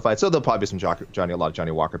or a title fight. So there'll probably be a lot of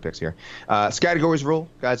Johnny Walker picks here. Categories rule,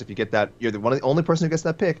 guys. If you get that, you're the only person who gets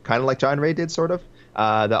that pick, kind of like John Ray did, sort of.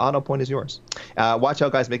 The auto point is yours. Watch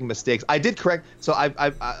out, guys, making mistakes. I did correct. So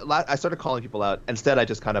I started calling people out. Instead, I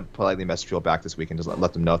just kind of politely messaged people back this week and just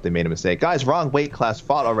let them know if they made a mistake. Guys, wrong weight class,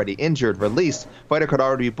 fought already, injured, released, fighter could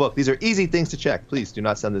already be booked. These are easy things to check. Please do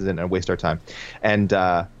not send this in and waste our time. And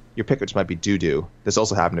your pick, which might be doo-doo. This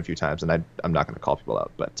also happened a few times, and I'm not going to call people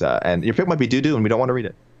out. But and your pick might be doo-doo, and we don't want to read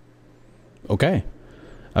it. Okay.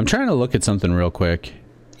 I'm trying to look at something real quick.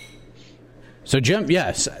 So Jim,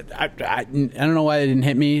 yes, I don't know why it didn't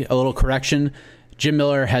hit me. A little correction: Jim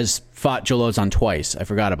Miller has fought Joe Lauzon twice. I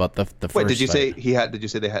forgot about the first. Wait, did you fight. say he had? Did you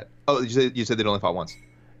say they had? Oh, you said they'd only fought once.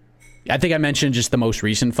 I think I mentioned just the most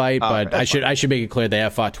recent fight, but okay, I should make it clear they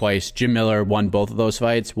have fought twice. Jim Miller won both of those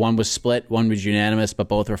fights. One was split, one was unanimous, but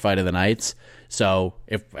both were fight of the nights. So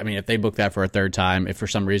if they book that for a third time, if for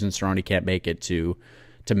some reason Cerrone can't make it to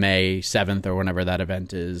May 7th or whenever that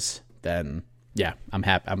event is, then yeah, I'm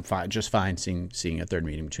happy. I'm fine, just fine seeing a third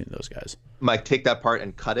meeting between those guys. Mike, take that part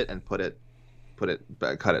and cut it and cut it.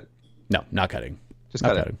 No, not cutting. Just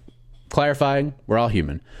cut it. Clarifying, we're all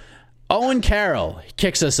human. Owen Carroll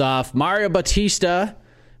kicks us off. Mario Bautista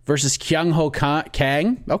versus Kyung Ho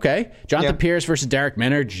Kang. Okay. Jonathan Pierce versus Derek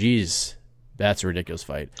Minner. Jeez, that's a ridiculous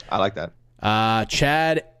fight. I like that.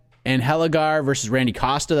 Chad and Helagar versus Randy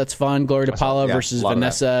Costa. That's fun. Gloria DePaula versus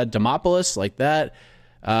Vanessa Demopoulos. Like that.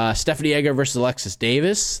 Stephanie Egger versus Alexis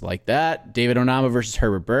Davis. Like that. David Onama versus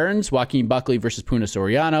Herbert Burns. Joaquin Buckley versus Puna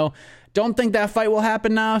Soriano. Don't think that fight will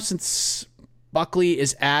happen now since Buckley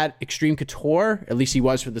is at Extreme Couture. At least he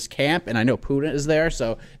was for this camp, and I know Puna is there,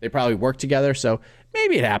 so they probably work together. So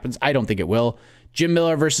maybe it happens. I don't think it will. Jim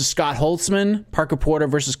Miller versus Scott Holtzman. Parker Porter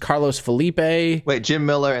versus Carlos Felipe. Wait, Jim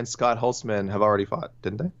Miller and Scott Holtzman have already fought,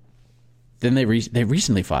 didn't they? Then they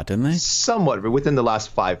recently fought, didn't they? Somewhat, but within the last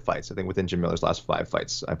 5 fights. I think within Jim Miller's last 5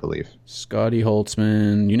 fights, I believe. Scotty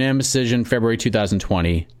Holtzman, unanimous decision, February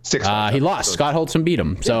 2020. 6 fights. He lost. Scott Holtzman beat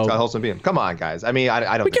him. So Scott Holtzman beat him. Come on, guys. I mean,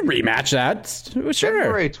 I don't. We can rematch that. Sure.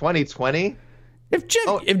 February 2020. If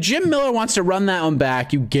Jim Miller wants to run that one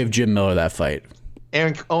back, you give Jim Miller that fight.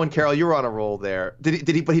 Owen Carroll, you were on a roll there. Did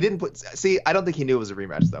he? But he didn't put. See, I don't think he knew it was a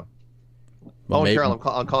rematch though. Well, Owen Carroll,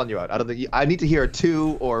 I'm calling you out. I don't think I need to hear a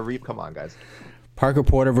 2 or come on, guys. Parker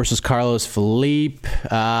Porter versus Carlos Felipe.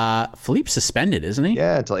 Felipe's suspended, isn't he?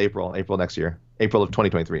 Yeah, until April next year, April of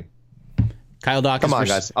 2023. Kyle Dawkins. Come on,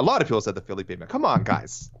 guys. A lot of people said the Felipe man. Come on,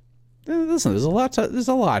 guys. Listen, there's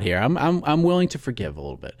a lot here. I'm willing to forgive a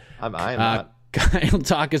little bit. I'm not. Kyle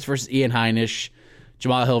Dawkins versus Ian Heinisch.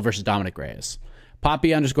 Jamal Hill versus Dominic Reyes.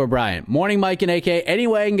 Poppy_Bryant. Morning, Mike and AK.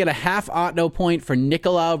 Anyway, I can get a half no point for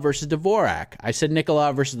Nicolau versus Dvorak. I said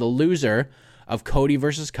Nicolau versus the loser of Cody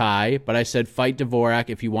versus Kai, but I said fight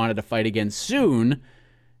Dvorak if you wanted to fight again soon.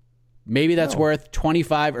 Maybe that's worth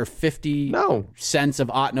 25 or 50 cents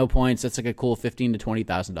of no points. That's like a cool $15,000 to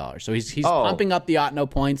 $20,000. So he's pumping up the no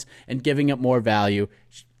points and giving it more value.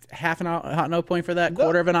 Half an no point for that,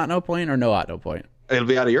 quarter of an no point, or no no point. It'll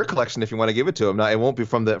be out of your collection if you want to give it to him. Now, it won't be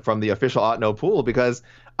from the official no pool because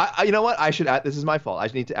I you know what? I should add. This is my fault. I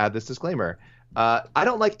need to add this disclaimer. I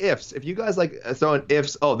don't like ifs. If you guys like throwing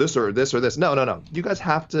ifs, this or this or this. No. You guys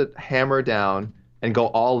have to hammer down and go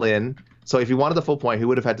all in. So if he wanted the full point, he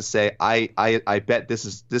would have had to say, I bet this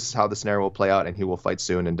is how the scenario will play out, and he will fight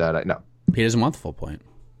soon. And no, he doesn't want the full point.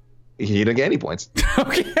 He didn't get any points.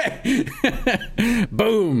 Okay.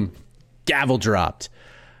 Boom. Gavel dropped.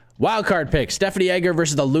 Wildcard pick, Stephanie Egger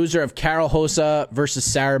versus the loser of Carol Hosa versus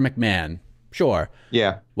Sarah McMahon. Sure.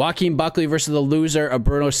 Yeah. Joaquin Buckley versus the loser of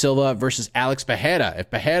Bruno Silva versus Alex Pereira.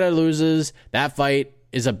 If Pereira loses, that fight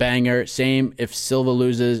is a banger. Same if Silva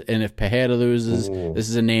loses, and if Pereira loses, this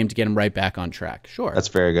is a name to get him right back on track. Sure. That's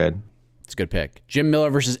very good. It's a good pick. Jim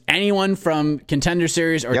Miller versus anyone from Contender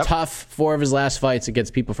Series or Tough, 4 of his last fights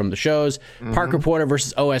against people from the shows. Parker Porter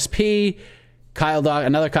versus OSP.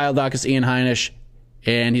 Another Kyle Dawkins, Ian Heinisch.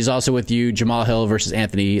 And he's also with you, Jamal Hill versus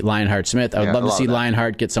Anthony Lionheart Smith. I would love to see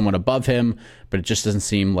Lionheart get someone above him, but it just doesn't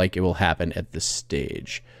seem like it will happen at this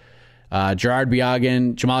stage. Gerard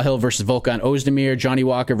Biagin, Jamal Hill versus Volkan Ozdemir, Johnny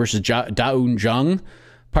Walker versus Daun Jung,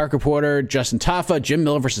 Parker Porter, Justin Taffa, Jim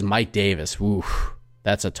Miller versus Mike Davis. Ooh,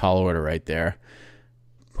 that's a tall order right there.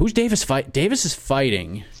 Who's Davis fight? Davis is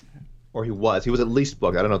fighting. Or he was. He was at least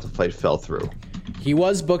booked. I don't know if the fight fell through. He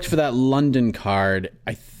was booked for that London card.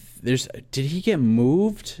 Did he get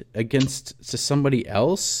moved to somebody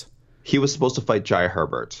else? He was supposed to fight Jai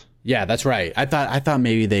Herbert. Yeah, that's right. I thought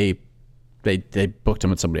maybe they they booked him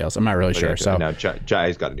with somebody else. I'm not really sure. So now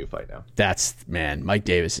Jai's got a new fight now. That's, man, Mike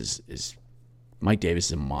Davis is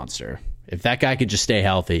a monster. If that guy could just stay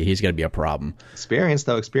healthy, he's going to be a problem. Experience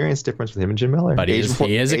difference with him and Jim Miller. But he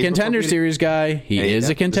is a Contender Series guy. He is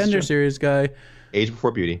a Contender Series guy. Age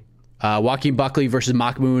before beauty. Joaquin Buckley versus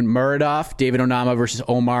Mahmoud Muradov. David Onama versus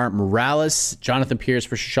Omar Morales. Jonathan Pierce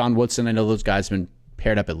versus Sean Woodson. I know those guys have been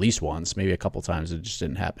paired up at least once, maybe a couple times. It just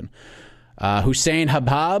didn't happen. Hussein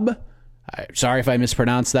Habab. Sorry if I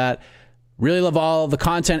mispronounced that. Really love all the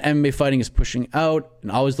content MMA Fighting is pushing out, and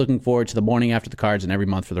always looking forward to the morning after the cards and every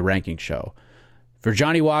month for the ranking show. For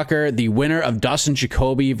Johnny Walker, the winner of Dustin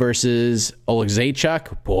Jacoby versus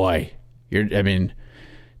Oleksiejczuk. Boy,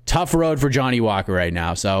 tough road for Johnny Walker right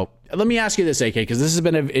now. So let me ask you this, AK, because this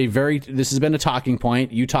has been a talking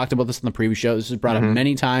point. You talked about this in the previous show. This was brought up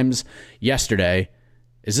many times yesterday.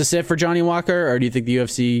 Is this it for Johnny Walker, or do you think the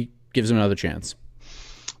UFC gives him another chance?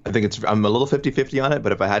 I think I'm a little 50-50 on it,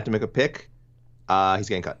 but if I had to make a pick, he's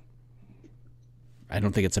getting cut. I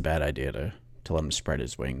don't think it's a bad idea to let him spread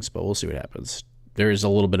his wings, but we'll see what happens. There is a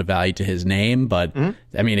little bit of value to his name, but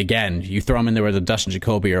I mean, again, you throw him in there with a Dustin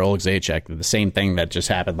Jacoby or Oleksiejczuk, the same thing that just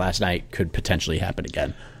happened last night could potentially happen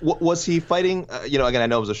again. Was he fighting? Again, I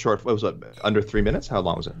know it was a short. It was under 3 minutes. How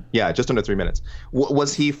long was it? Yeah, just under 3 minutes.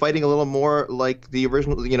 Was he fighting a little more like the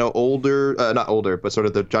original? Older, not older, but sort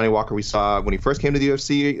of the Johnny Walker we saw when he first came to the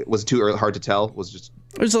UFC? Was it too early, hard to tell?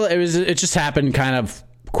 It just happened kind of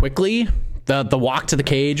quickly. The walk to the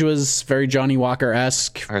cage was very Johnny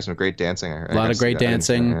Walker-esque. I heard some great dancing. A lot of great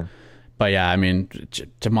dancing. Yeah. But yeah, I mean,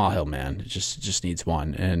 Jamal Hill, man, it just needs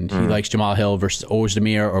one. And he likes Jamal Hill versus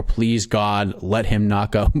Ozdemir, or please God, let him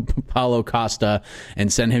knock out Paulo Costa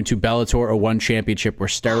and send him to Bellator or One Championship where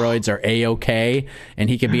steroids are A-OK and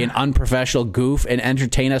he can be an unprofessional goof and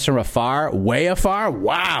entertain us from afar, way afar.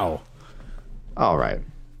 Wow. All right.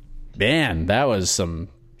 Man, that was some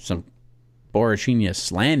Borrachina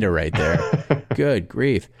slander right there. Good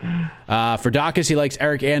grief. For Dawkins, he likes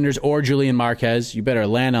Eric Anders or Julian Marquez. You better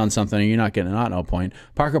land on something or you're not getting an no point.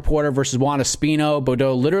 Parker Porter versus Juan Espino.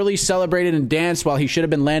 Bordeaux literally celebrated and danced while he should have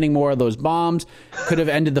been landing more of those bombs. Could have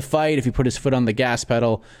ended the fight if he put his foot on the gas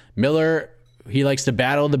pedal. Miller, he likes to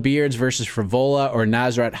battle the Beards versus Frivola or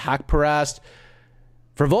Nasrat Haqparast.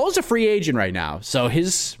 Frivola's a free agent right now, so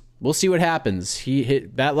we'll see what happens. He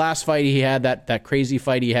hit that last fight he had, that crazy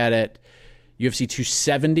fight he had at UFC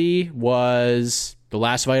 270 was the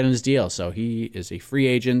last fight on his deal, so he is a free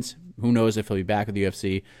agent. Who knows if he'll be back with the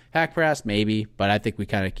UFC? Haqparast, maybe, but I think we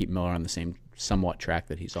kind of keep Miller on the same somewhat track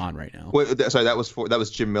that he's on right now. Wait, sorry, that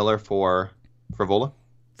was Jim Miller for Frivola?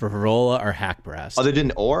 For Frivola or Haqparast? Oh, they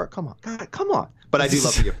didn't or? Come on, God, come on! But I do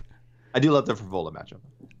love the Frivola matchup.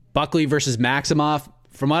 Buckley versus Maximov.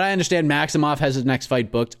 From what I understand, Maximov has his next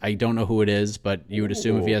fight booked. I don't know who it is, but you would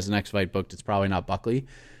assume if he has the next fight booked, it's probably not Buckley.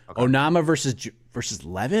 Okay. Onama versus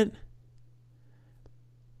Levitt?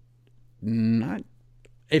 Not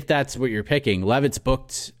if that's what you're picking. Levitt's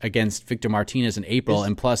booked against Victor Martinez in April,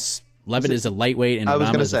 and plus Levitt is a lightwaight and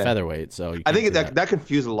Onama is a featherweight. So I think that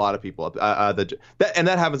confused a lot of people. And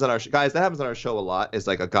that happens on our guys. That happens on our show a lot. Is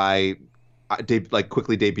like a guy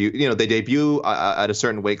quickly debut. They debut at a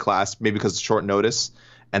certain weight class, maybe because it's short notice,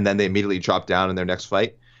 and then they immediately drop down in their next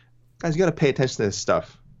fight. Guys, you got to pay attention to this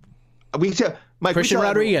stuff. Christian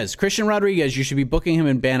Rodriguez, you should be booking him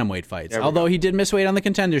in bantamweight fights. Although he did miss weight on the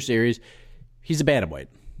Contender Series, he's a bantamweight.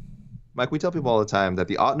 Mike, we tell people all the time that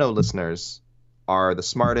the Ought Know listeners are the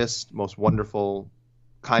smartest, most wonderful,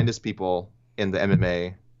 kindest people in the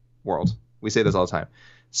MMA world. We say this all the time.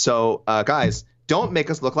 So, guys, don't make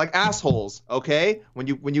us look like assholes, okay? When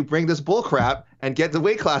you bring this bull crap and get the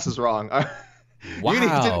weight classes wrong.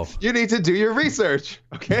 Wow. You need to do your research,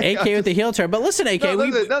 okay? AK with the heel turn. But listen, AK. No,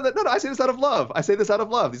 I say this out of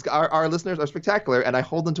love. These our listeners are spectacular, and I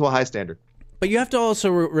hold them to a high standard. But you have to also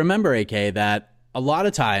remember, AK, that a lot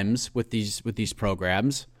of times with these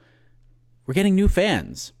programs, we're getting new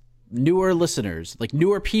fans, newer listeners, like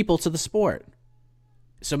newer people to the sport.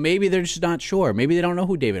 So maybe they're just not sure. Maybe they don't know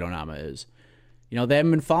who David Onama is. They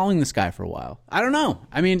haven't been following this guy for a while. I don't know.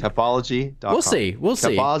 I mean, Topology.com. We'll see.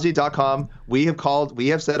 Topology.com. We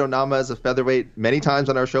have said Onama as a featherweight many times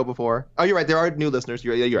on our show before. Oh, you're right. There are new listeners.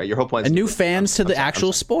 You're right. Your whole point is new fans to the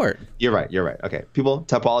actual sport. You're right. Okay. People,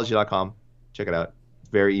 Topology.com. Check it out.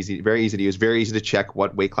 Very easy to use. Very easy to check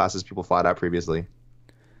what weight classes people fought at previously.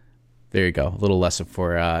 There you go. A little lesson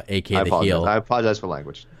for AK the heel. I apologize for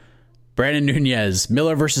language. Brandon Nunez,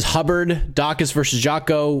 Miller versus Hubbard, Dawkins versus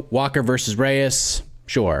Jocko, Walker versus Reyes.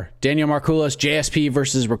 Sure. Daniel Marculas, JSP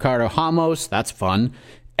versus Ricardo Ramos. That's fun.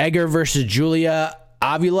 Egger versus Julia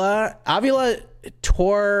Avila. Avila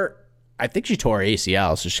tore, I think she tore her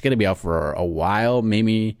ACL, so she's going to be out for a while.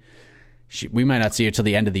 Maybe we might not see her till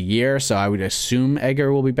the end of the year, so I would assume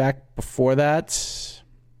Egger will be back before that.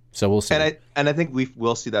 So we'll see. And I think we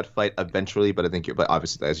will see that fight eventually, but I think but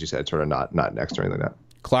obviously, as you said, sort of not next or anything like that.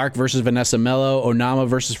 Clark versus Vanessa Mello, Onama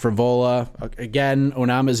versus Frivola. Again,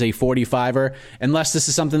 Onama is a 45er. Unless this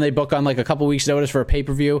is something they book on like a couple weeks' notice for a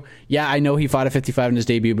pay-per-view. Yeah, I know he fought at 55 in his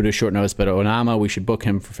debut, but it was short notice. But Onama, we should book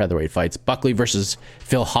him for featherweight fights. Buckley versus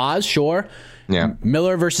Phil Haas, sure. Yeah.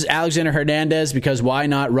 Miller versus Alexander Hernandez, because why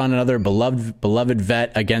not run another beloved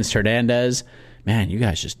vet against Hernandez? Man, you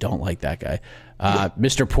guys just don't like that guy.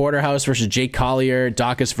 Mr. Porterhouse versus Jake Collier.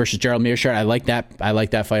 Dawkins versus Gerald Meerschaert. I like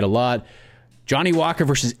that fight a lot. Johnny Walker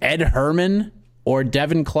versus Ed Herman or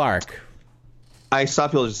Devin Clark. I saw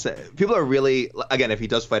people just say, people are really, again, if he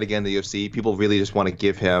does fight again in the UFC, people really just want to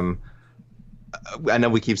give him, I know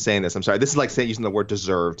we keep saying this, I'm sorry, this is like using the word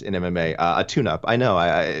deserved in MMA, a tune-up. I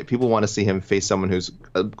know, people want to see him face someone who's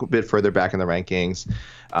a bit further back in the rankings,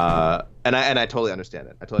 and I totally understand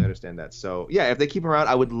it. I totally understand that. So yeah, if they keep him around,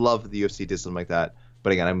 I would love the UFC did something like that.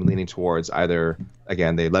 But again, I'm leaning towards either,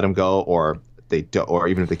 again, they let him go, or they do, or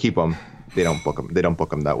even if they keep him, they don't book him. They don't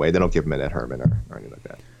book him that way. They don't give him an Ed Herman or anything like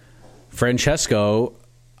that. Francesco,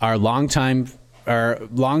 our longtime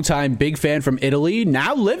big fan from Italy,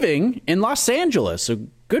 now living in Los Angeles. So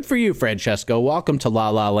good for you, Francesco. Welcome to La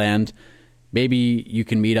La Land. Maybe you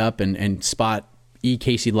can meet up and spot E.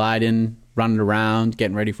 Casey Leiden running around,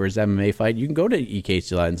 getting ready for his MMA fight. You can go to E.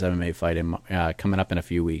 Casey Leiden's MMA fight coming up in a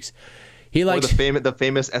few weeks. He likes the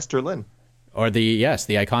famous Esther Lynn. Or the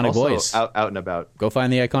iconic also voice. Out and about. Go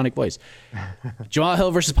find the iconic voice. Jamal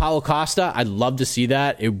Hill versus Paulo Costa. I'd love to see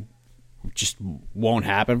that. It just won't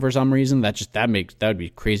happen for some reason. That would be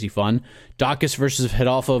crazy fun. Dawkins versus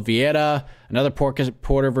Hidalgo Vieira. Another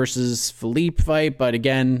Porter versus Felipe fight, but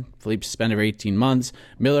again, Felipe suspended for 18 months.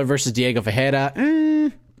 Miller versus Diego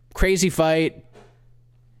Ferreira. Crazy fight.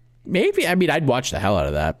 Maybe. I mean, I'd watch the hell out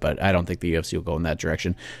of that, but I don't think the UFC will go in that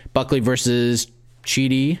direction. Buckley versus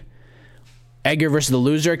Chidi. Egger versus the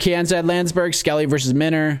loser, Kianzad Landsberg. Skelly versus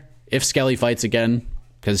Minner, if Skelly fights again,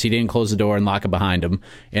 because he didn't close the door and lock it behind him.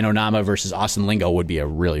 And Onama versus Austin Lingo would be a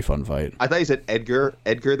really fun fight. I thought you said Edgar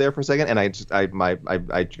there for a second, and I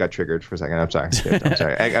got triggered for a second. I'm sorry. I'm sorry. I'm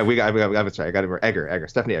sorry. I got it. Egger.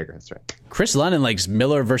 Stephanie Egger. That's right. Chris Lennon likes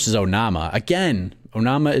Miller versus Onama. Again,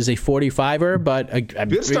 Onama is a 45er, but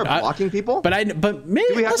do you start blocking people? But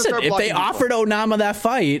maybe listen, if they offered Onama that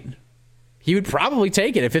fight, he would probably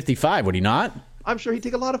take it at 55, would he not? I'm sure he'd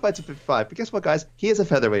take a lot of fights at 55. But guess what, guys? He is a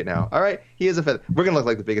featherweight now. All right? He is a feather. We're going to look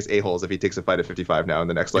like the biggest a-holes if he takes a fight at 55 now in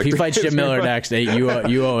the next, if he fights Jim Miller next, you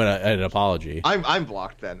owe an apology. I'm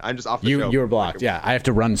blocked then. I'm just off the show. You were blocked. Yeah, I have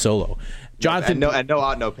to run solo. Jonathan. And no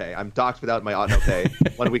odd no pay. I'm docked without my odd no pay.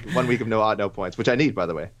 1 week of no odd no points, which I need, by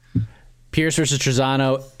the way. Pierce versus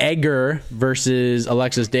Trezano, Egger versus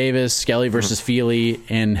Alexis Davis, Skelly versus Feely,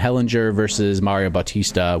 and Hellinger versus Mario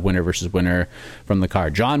Bautista, winner versus winner from the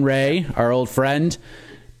card. John Ray, our old friend.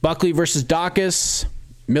 Buckley versus Dawkins,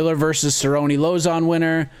 Miller versus Cerrone Lozon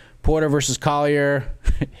winner, Porter versus Collier,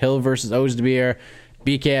 Hill versus Ozdemir,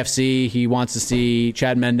 BKFC, he wants to see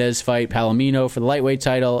Chad Mendez fight Palomino for the lightweight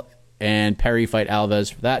title, and Perry fight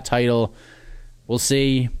Alves for that title. We'll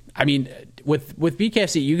see. I mean, with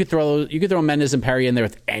BKFC, you could throw Mendez and Perry in there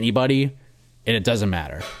with anybody, and it doesn't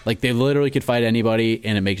matter. Like, they literally could fight anybody,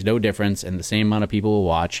 and it makes no difference, and the same amount of people will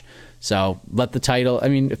watch. So let the title. I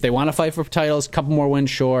mean, if they want to fight for titles, a couple more wins,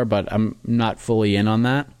 sure, but I'm not fully in on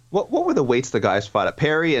that. What were the weights the guys fought at?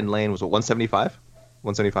 Perry and Lane was what, 175?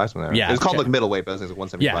 175 something like that. Yeah, it's called like middleweight, but I think it's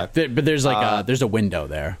 175. Yeah, but there's like there's a window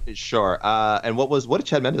there. Sure. And what did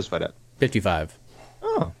Chad Mendez fight at? 55.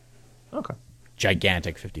 Oh, okay.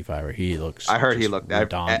 Gigantic 55er. He looks. I heard he looked.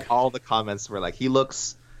 All the comments were like, he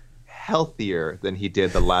looks healthier than he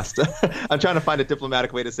did the last. I'm trying to find a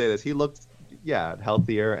diplomatic way to say this. He looked,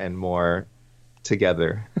 healthier and more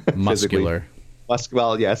together. Muscular.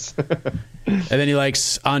 Well, yes. And then he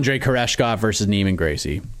likes Andre Koreshkov versus Neiman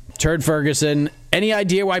Gracie. Turd Ferguson. Any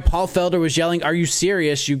idea why Paul Felder was yelling, "Are you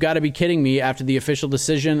serious? You got to be kidding me!" after the official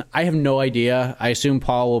decision? I have no idea. I assume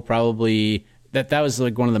Paul will probably. That was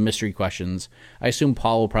like one of the mystery questions. I assume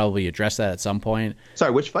Paul will probably address that at some point. Sorry,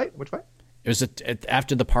 which fight? Which fight? It was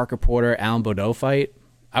after the Parker Porter Alan Baudot fight.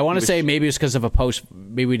 I want to say maybe it's because of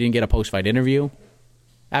maybe we didn't get a post-fight interview.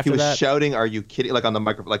 After he was that, shouting, "Are you kidding?" Like on the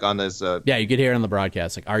micro, like on his. Yeah, you could hear it on the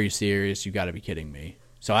broadcast. Like, "Are you serious? You got to be kidding me!"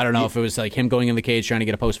 So I don't know if it was like him going in the cage trying to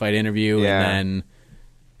get a post-fight interview, and then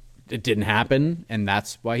it didn't happen, and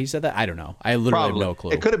that's why he said that. I don't know. I literally have no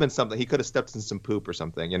clue. It could have been something. He could have stepped in some poop or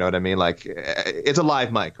something. You know what I mean? Like, it's a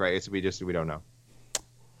live mic, right? We don't know.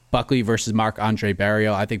 Buckley versus Marc-Andre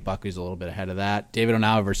Barrios. I think Buckley's a little bit ahead of that. David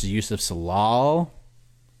Onama versus Yusuf Salal.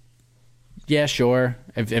 Yeah, sure.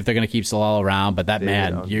 If they're going to keep Salal around, but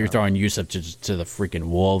you're throwing Yusuf to the freaking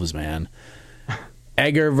wolves, man.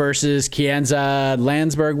 Egger versus Kienza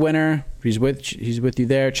Landsberg winner. He's with you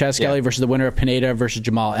there. Chas Skelly versus the winner of Pineda versus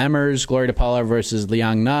Jamal Emmers. Gloria DePaula versus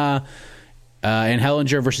Liang Na. And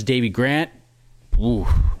Hellinger versus Davey Grant. Ooh.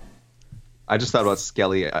 I just thought about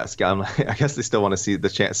Skelly. I guess they still want to see the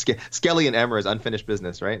chance. Skelly and Emmer is unfinished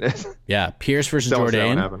business, right? Yeah. Pierce versus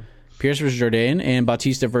Jourdain. Pierce versus Jourdain, and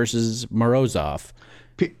Bautista versus Morozov.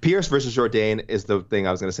 Pierce versus Jourdain is the thing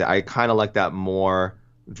I was going to say. I kind of like that more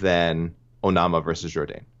than Onama versus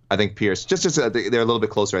Jourdain. I think Pierce, just they're a little bit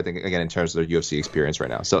closer, I think, again, in terms of their UFC experience right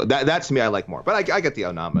now. So that to me, I like more. But I get the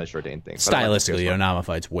Onama Jourdain thing. Stylistically, Onama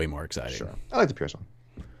fight's way more exciting. Sure. I like the Pierce one.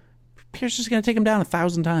 Pierce is going to take him down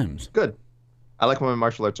 1,000 times. Good. I like when my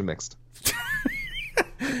martial arts are mixed.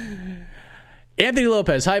 Anthony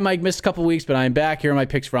Lopez. Hi, Mike. Missed a couple weeks, but I'm back. Here are my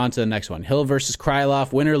picks for on to the next one. Hill versus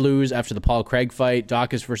Krylov. Win or lose after the Paul Craig fight.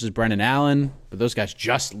 Dawkins versus Brendan Allen. But those guys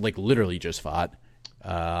literally just fought.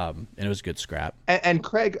 And it was a good scrap. And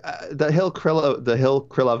Craig, the Hill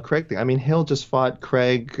Krylov Craig thing. I mean, Hill just fought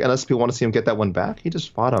Craig. Unless people want to see him get that one back, he just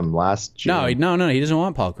fought him last June. No. He doesn't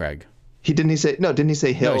want Paul Craig. Didn't he say Hill? No,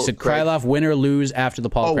 he said Krylov win or lose after the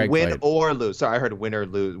Paul Craig fight. Win or lose. Sorry, I heard win or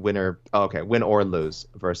lose. Win or lose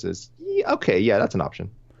versus. Yeah, that's an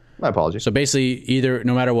option. My apologies. So basically,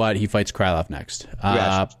 no matter what, he fights Krylov next.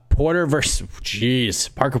 Parker Porter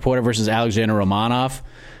versus Alexander Romanov.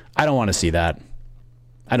 I don't want to see that.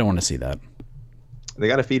 They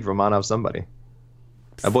got to feed Romanov somebody.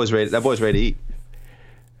 That boy's ready to eat.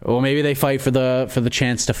 Well, maybe they fight for the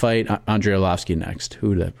chance to fight Andrei Arlovsky next.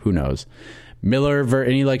 Who knows? And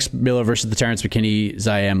he likes Miller versus the Terrence McKinney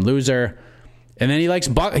Zayam loser. And then he likes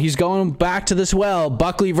he's going back to this well.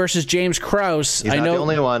 Buckley versus James Krause. He's not the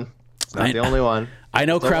only one. The only one. I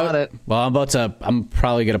know Krause. Well, I'm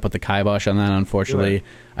probably going to put the kibosh on that, unfortunately.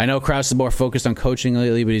 I know Krause is more focused on coaching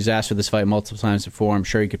lately, but he's asked for this fight multiple times before. I'm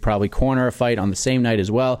sure he could probably corner a fight on the same night as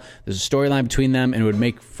well. There's a storyline between them, and it would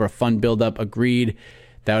make for a fun build-up. Agreed.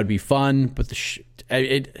 That would be fun, but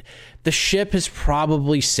the ship has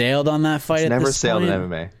probably sailed on that fight. It's never sailed in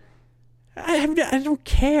MMA. I don't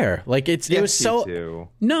care. Like it was so. Too.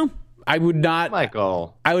 No, I would not.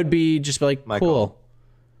 Michael, I would be just like Michael. Cool.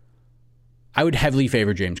 I would heavily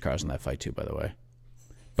favor James Krause in that fight too, by the way.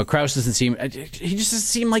 But Krause doesn't seem. He just doesn't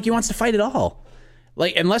seem like he wants to fight at all.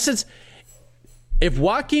 Like unless it's if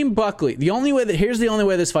Joaquin Buckley. Here's the only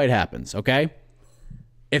way this fight happens. Okay,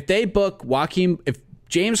 if they book if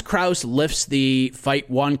James Krause lifts the fight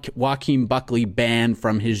Joaquin Buckley ban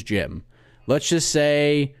from his gym. Let's just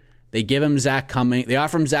say they give him they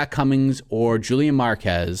offer him Zach Cummings or Julian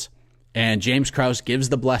Marquez, and James Krause gives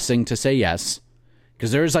the blessing to say yes.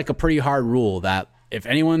 Because there's like a pretty hard rule that if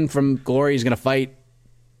anyone from Glory is going to fight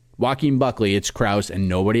Joaquin Buckley, it's Krause and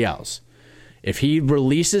nobody else. If he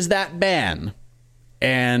releases that ban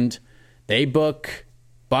and they book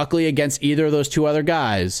Buckley against either of those two other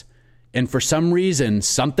guys, and for some reason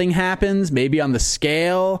something happens, maybe on the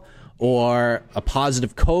scale or a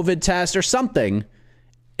positive COVID test or something,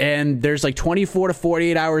 and there's like 24 to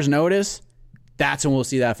 48 hours notice, that's when we'll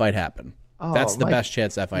see that fight happen. That's the best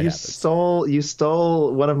chance that fight happens. You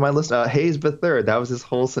stole one of my lists. Hayes the third. That was his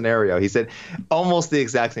whole scenario. He said almost the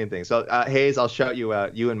exact same thing. So Hayes, I'll shout you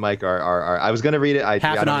out. You and Mike are I was going to read it.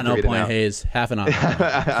 Half an on, no point, Hayes. Half an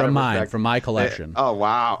on. From my collection. Oh,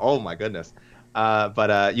 wow. Oh, my goodness.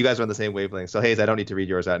 But you guys are on the same wavelength. So, Hayes, I don't need to read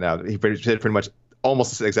yours out now. He said pretty much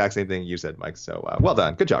almost the exact same thing you said, Mike. So, well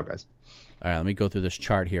done. Good job, guys. All right, let me go through this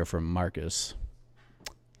chart here from Marcus.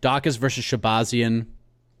 Dawkins versus Shabazian.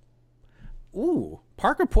 Ooh,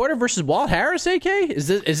 Parker Porter versus Walt Harris, AK? Is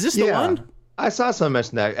this the one? I saw someone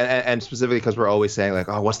mention that, and specifically because we're always saying, like,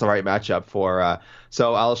 what's the right matchup for...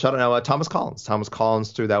 so I'll shout out now Thomas Collins. Thomas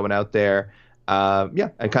Collins threw that one out there. And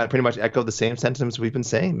kind of pretty much echoed the same sentiments we've been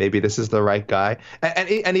saying. Maybe this is the right guy.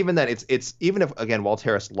 And even then, it's even if, again, Walt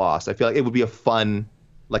Harris lost, I feel like it would be a fun,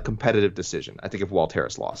 like, competitive decision. I think if Walt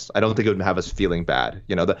Harris lost, I don't think it would have us feeling bad.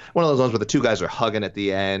 You know, one of those ones where the two guys are hugging at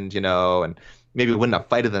the end, you know, and maybe win a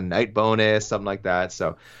fight of the night bonus, something like that.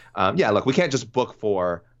 So, look, we can't just book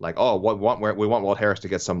for like, we want Walt Harris to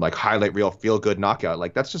get some like highlight reel feel good knockout.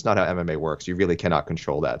 Like that's just not how MMA works. You really cannot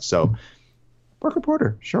control that. So, Parker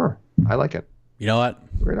Porter, sure, I like it. You know what?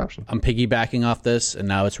 Great option. I'm piggybacking off this, and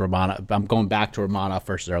now it's Romanov. I'm going back to Romanov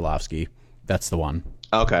versus Arlovsky. That's the one.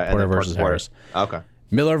 Okay. Porter versus Harris. Okay.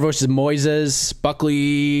 Miller versus Moises.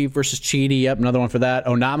 Buckley versus Cheedy. Yep, another one for that.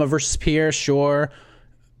 Onama versus Pierce. Sure.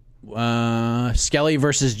 Skelly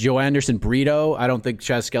versus Joe Anderson Brito. I don't think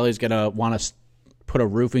Chaz Skelly's going to want to put a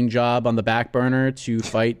roofing job on the back burner to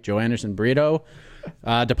fight Joe Anderson Brito.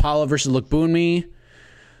 DePaula versus Lukbunmi.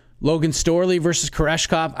 Logan Storley versus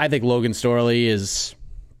Koreshkov. I think Logan Storley is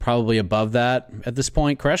probably above that at this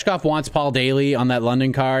point. Koreshkov wants Paul Daly on that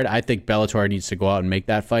London card. I think Bellator needs to go out and make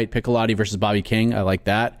that fight. Piccolotti versus Bobby King. I like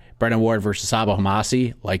that. Brennan Ward versus Sabo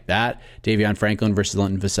Hamasi. Like that. Davion Franklin versus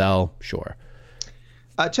Linton Vassell. Sure.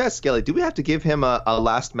 Chaz Skelly, do we have to give him a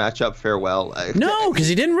last matchup farewell? No, because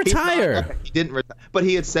he didn't retire. He didn't retire. But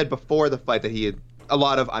he had said before the fight that he had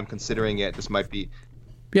I'm considering it. This might be.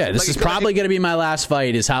 Yeah, this is probably going to be my last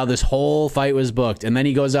fight, is how this whole fight was booked. And then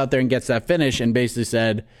he goes out there and gets that finish and basically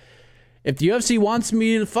said, if the UFC wants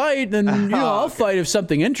me to fight, then I'll fight if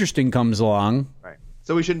something interesting comes along. Right.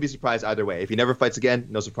 So we shouldn't be surprised either way. If he never fights again,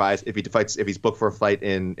 no surprise. If he's booked for a fight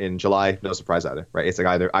in July, no surprise either. Right? It's like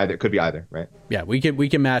either it could be either. Right? Yeah, we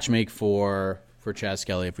can match make for Chaz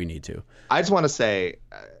Skelly if we need to. I just want to say,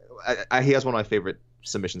 he has one of my favorite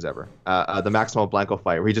submissions ever. The Maximo Blanco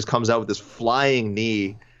fight, where he just comes out with this flying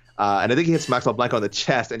knee. And I think he hits Maximo Blanco in the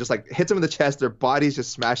chest and just like hits him in the chest. Their bodies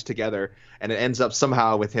just smash together, and it ends up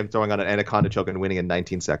somehow with him throwing on an anaconda choke and winning in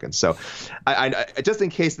 19 seconds. So, I just in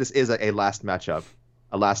case this is a last matchup,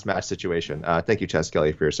 a last match situation. Thank you, Chaz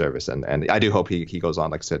Skelly, for your service, and I do hope he goes on,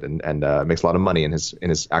 like I said, and makes a lot of money in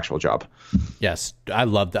his actual job. Yes, I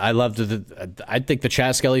loved it. I think the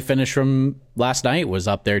Chaz Skelly finish from last night was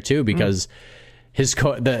up there too, because.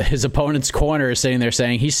 His opponent's corner is sitting there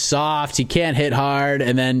saying he's soft, he can't hit hard,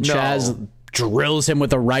 and then Chaz drills him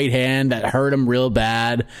with a right hand that hurt him real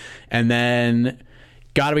bad, and then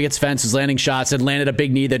got him against fences, landing shots, and landed a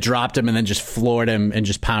big knee that dropped him, and then just floored him and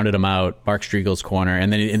just pounded him out. Mark Striegel's corner,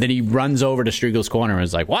 and then he runs over to Striegel's corner and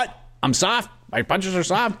is like, "What? I'm soft. My punches are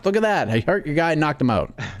soft. Look at that. I hurt your guy and knocked him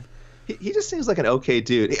out." He just seems like an okay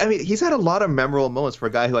dude. I mean, he's had a lot of memorable moments for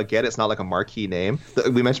a guy who, I get it's not like a marquee name.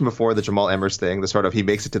 We mentioned before the Jamal Emmers thing, the sort of he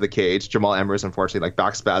makes it to the cage. Jamal Emmers, unfortunately, like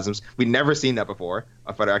back spasms. We'd never seen that before.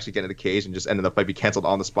 A fighter actually get in the cage and just ended the fight be canceled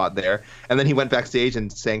on the spot there. And then he went backstage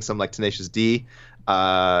and sang some like Tenacious D.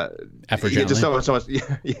 Just so much.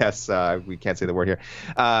 Yes, we can't say the word here.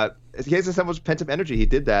 He has so much pent up energy. He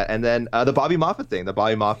did that, and then the Bobby Moffett thing. The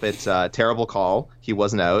Bobby Moffett terrible call. He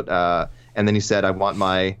wasn't out, and then he said, "I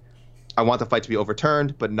want the fight to be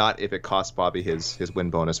overturned, but not if it costs Bobby his win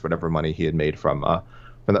bonus, whatever money he had made from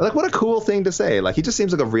that." Like, what a cool thing to say. Like, he just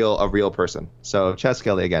seems like a real person. So Chaz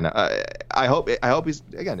Skelly again. I hope he's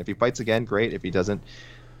again. If he fights again, great. If he doesn't,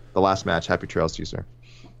 the last match. Happy trails to you, sir.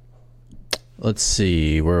 Let's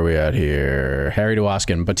see, where are we at here? Harry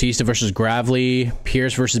Dewaskin, Batista versus Gravely,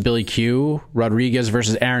 Pierce versus Billy Q, Rodriguez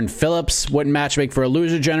versus Aaron Phillips. Wouldn't match make for a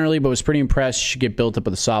loser generally, but was pretty impressed. Should get built up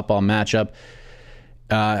with a softball matchup.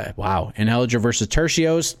 Wow. Inheliger versus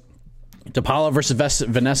Tertios. DePaula versus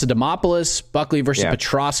Vanessa Demopoulos. Buckley versus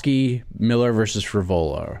Petrosky. Miller versus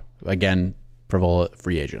Frivola. Again, Frivola,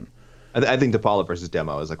 free agent. I think DePaula versus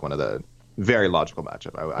Demo is like one of the very logical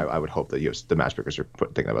matchup. I would hope that the matchmakers are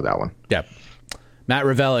thinking about that one. Yeah. Matt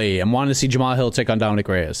Ravelli. I'm wanting to see Jamal Hill take on Dominic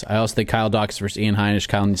Reyes. I also think Kyle Dawkins versus Ian Heinisch.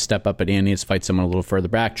 Kyle needs to step up, but Ian needs to fight someone a little further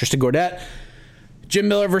back. Tristan Gordet. Jim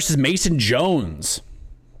Miller versus Mason Jones.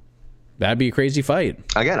 That'd be a crazy fight.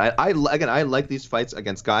 Again, I like these fights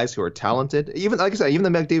against guys who are talented. Even like I said, even the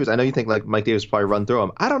Mike Davis. I know you think like Mike Davis probably run through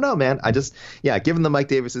him. I don't know, man. Given the Mike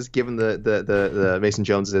Davises, given the Mason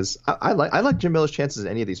Joneses, I like Jim Miller's chances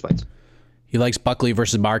in any of these fights. He likes Buckley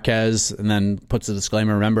versus Marquez, and then puts a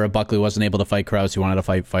disclaimer. Remember, Buckley wasn't able to fight Krause. He wanted to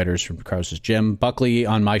fight fighters from Krause's gym. Buckley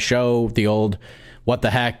on my show, the old what the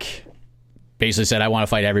heck, basically said, I want to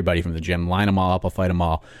fight everybody from the gym. Line them all up. I'll fight them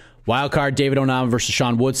all. Wildcard, David Onama versus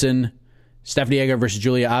Sean Woodson. Stephanie Egger versus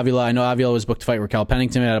Julia Avila. I know Avila was booked to fight Raquel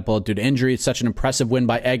Pennington. Had a bullet due to injury. It's such an impressive win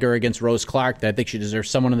by Egger against Rose Clark that I think she deserves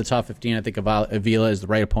someone in the top 15. I think Avila is the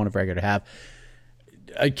right opponent for Egger to have.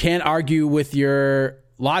 I can't argue with your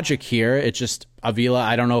logic here. It's just Avila,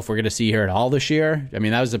 I don't know if we're going to see her at all this year. I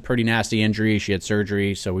mean, that was a pretty nasty injury. She had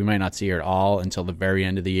surgery, so we might not see her at all until the very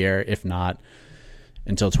end of the year, if not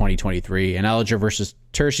until 2023. And Alger versus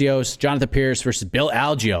Tercios. Jonathan Pierce versus Bill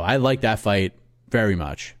Algeo. I like that fight very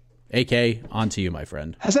much. AK, on to you, my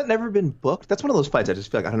friend. Has that never been booked? That's one of those fights I just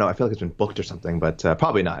feel like, I don't know, I feel like it's been booked or something, but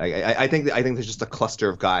probably not. I think there's just a cluster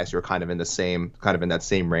of guys who are kind of in that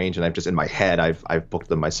same range, and I've just in my head I've booked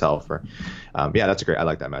them myself. Or that's great. I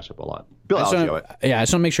like that matchup a lot. Bill Algeo. Yeah, I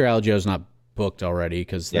just want to make sure Algeo's not booked already,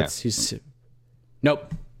 because he's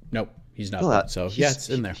Nope. he's not good. So yeah, it's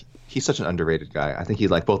in there. He's such an underrated guy. I think he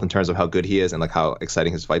like both in terms of how good he is and like how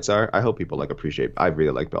exciting his fights are. I hope people like appreciate. I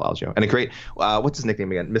really like Bill Algeo, and a great. What's his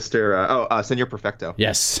nickname again? Mr. Senor Perfecto.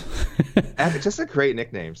 Yes. Just a great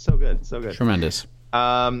nickname. So good. So good. Tremendous.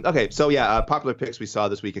 Okay, so yeah, popular picks we saw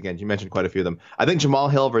this week again. You mentioned quite a few of them. I think Jamal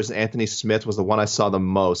Hill versus Anthony Smith was the one I saw the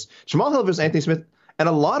most. Jamal Hill versus Anthony Smith, and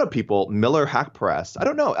a lot of people Miller Hackpress. I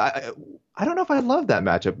don't know. I don't know if I love that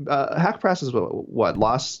matchup. Hackpress is what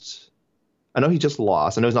lost. I know he just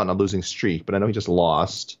lost. I know he's not on a losing streak, but I know he just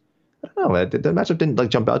lost. I don't know. The matchup didn't like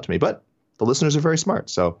jump out to me, but the listeners are very smart.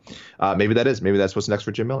 So maybe that's what's next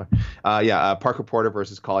for Jim Miller. Parker Porter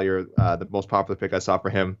versus Collier, the most popular pick I saw for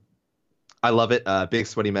him. I love it. Big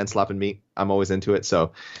sweaty men slapping meat. I'm always into it.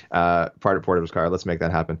 So Parker Porter versus Collier. Let's make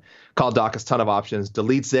that happen. Call Dawkins, ton of options.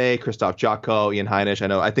 Delitze, Christoph Jocko, Ian Heinisch.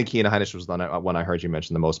 I think Ian Heinisch was the one I heard you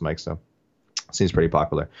mention the most, Mike. So seems pretty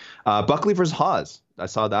popular. Buckley versus Hawes. I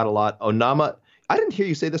saw that a lot. Onama. I didn't hear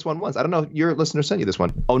you say this one once. I don't know if your listener sent you this one.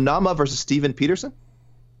 Onama versus Steven Peterson.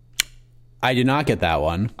 I did not get that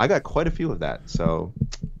one. I got quite a few of that. So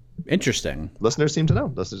interesting. Listeners seem to know.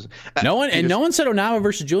 No one said Onama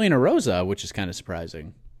versus Julian Erosa, which is kind of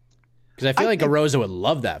surprising. Because I feel like Erosa would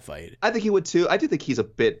love that fight. I think he would too. I do think he's a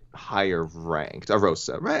bit higher ranked.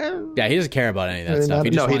 Erosa, right? Yeah, he doesn't care about any of that stuff.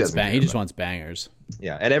 He just wants bangers.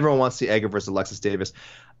 Yeah, and everyone wants to see Egger versus Alexis Davis.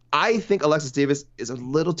 I think Alexis Davis is a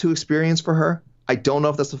little too experienced for her. I don't know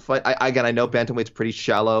if that's a fight. I know bantamweight's pretty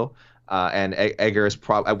shallow, and Egger is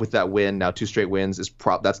with that win now, 2 straight wins is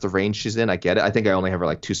that's the range she's in. I get it. I think I only have her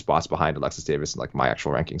like 2 spots behind Alexis Davis in like my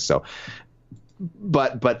actual rankings. So,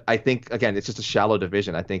 but I think again it's just a shallow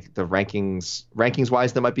division. I think the rankings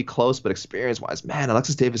wise they might be close, but experience wise, man,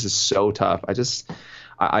 Alexis Davis is so tough.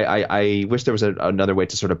 I wish there was another way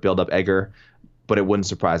to sort of build up Egger. But it wouldn't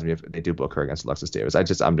surprise me if they do book her against Alexis Davis.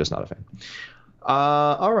 I'm just not a fan.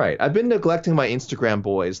 All right. I've been neglecting my Instagram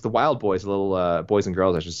boys, the wild boys, boys and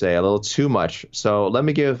girls, I should say, a little too much. So let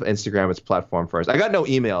me give Instagram its platform first. I got no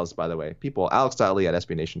emails, by the way. People,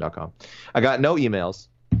 alex.lee@sbnation.com. I got no emails.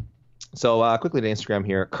 So quickly to Instagram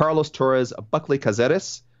here. Carlos Torres, Buckley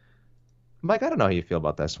Caceres. Mike, I don't know how you feel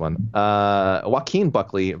about this one. Joaquin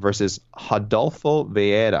Buckley versus Rodolfo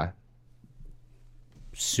Vieira.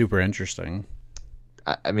 Super interesting.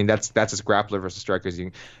 I mean, that's his grappler versus strikers.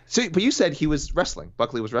 But you said he was wrestling.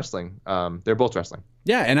 Buckley was wrestling. They're both wrestling.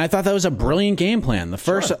 Yeah, and I thought that was a brilliant game plan. The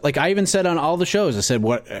first, like I even said on all the shows, I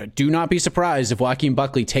said, do not be surprised if Joaquin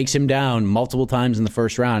Buckley takes him down multiple times in the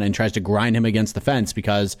first round and tries to grind him against the fence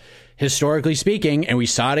because historically speaking, and we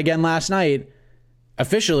saw it again last night,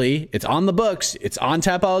 officially, it's on the books. It's on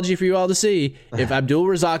Tapology for you all to see. If Abdul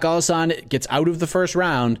Razak Alassane gets out of the first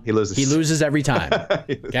round, he loses every time.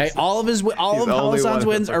 Okay, all of Alassane's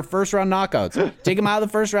wins are first round knockouts. Take him out of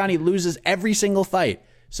the first round, he loses every single fight.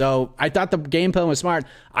 So I thought the game plan was smart.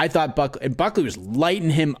 I thought Buckley was lighting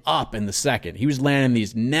him up in the second. He was landing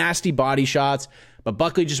these nasty body shots, but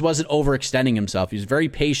Buckley just wasn't overextending himself. He was very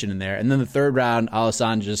patient in there. And then the third round,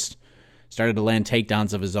 Alassane just started to land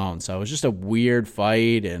takedowns of his own. So it was just a weird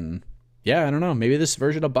fight. And yeah, I don't know. Maybe this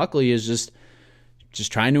version of Buckley is just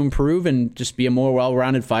trying to improve and just be a more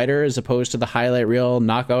well-rounded fighter as opposed to the highlight reel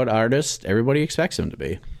knockout artist everybody expects him to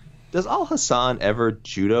be. Does Al-Hassan ever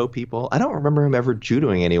judo people? I don't remember him ever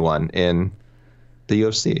judoing anyone in the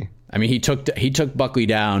UFC. I mean, he took Buckley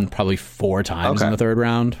down probably 4 times in the third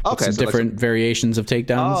round. Okay, with some different variations of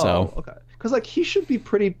takedowns. Okay. Because like he should be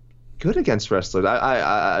pretty good against wrestlers.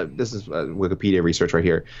 This is Wikipedia research right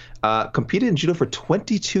here. Competed in judo for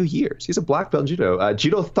 22 years. He's a black belt in judo.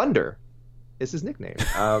 Judo Thunder is his nickname.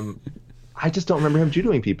 I just don't remember him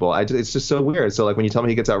judoing people. It's just so weird. So like when you tell me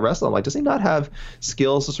he gets out wrestled, I'm like, does he not have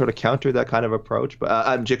skills to sort of counter that kind of approach?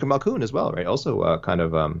 But Jacob Malkoun as well, right? Also kind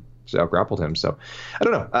of out-grappled him. So I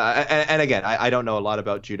don't know. And again, I don't know a lot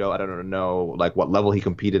about judo. I don't know like what level he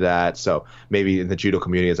competed at. So maybe in the judo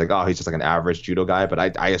community, it's like, oh, he's just like an average judo guy.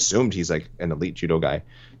 But I assumed he's like an elite judo guy.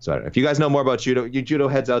 So I don't know. If you guys know more about judo, you judo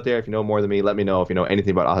heads out there, if you know more than me, let me know if you know anything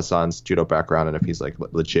about Al-Hassan's judo background and if he's like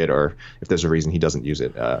legit or if there's a reason he doesn't use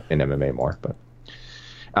it in MMA more. But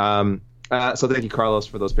so thank you, Carlos,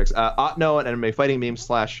 for those picks. Otno and MMA Fighting Memes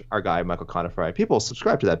 / our guy, Michael Conifry. People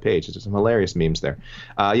subscribe to that page. It's just some hilarious memes there.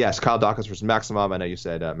 Yes, Kyle Dawkins versus Maximov. I know you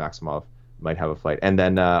said Maximov might have a fight. And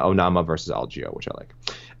then Onama versus Algeo, which I like.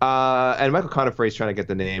 And Michael Conifry is trying to get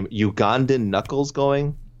the name Ugandan Knuckles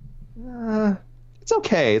going. It's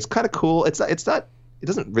okay. It's kind of cool. It's not. It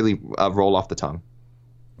doesn't really roll off the tongue.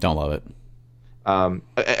 Don't love it.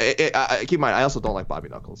 Keep in mind, I also don't like Bobby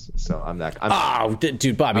Knuckles, so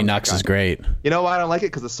dude, Bobby Knuckles is great. You know why I don't like it?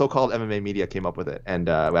 Because the so-called MMA media came up with it, and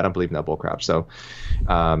I don't believe in that bullcrap. So,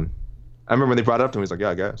 I remember when they brought it up to him, he was like,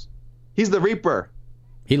 "Yeah, I guess." He's the Reaper.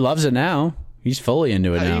 He loves it now. He's fully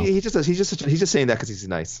into it now. He's just saying that because he's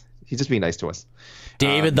nice. He's just being nice to us.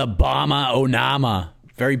 David the Bomber Onama.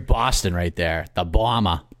 Very Boston right there. The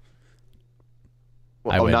Bomber.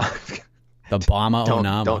 Well, The Bomber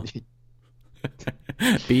Onama.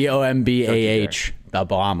 BOMBAH. The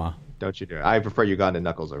Bomber. Don't you do it. I prefer Ugandan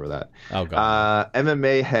Knuckles over that. Oh, God.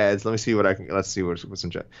 MMA heads. Let's see what's in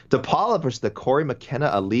chat. DePaula versus the Corey McKenna,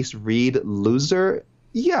 Elise Reed loser.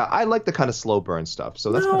 Yeah, I like the kind of slow burn stuff.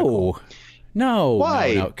 So that's kind of cool. No.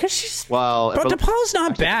 Why? No. Because DePaula's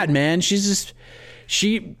not bad, man. She's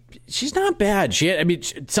not bad.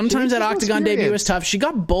 Sometimes that Octagon debut was tough. She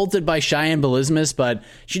got bolted by Cheyenne Belismus, but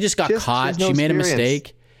she just got caught. She made a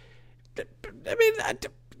mistake.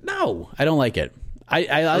 No, I don't like it.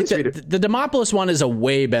 I like that. The Demopoulos one is a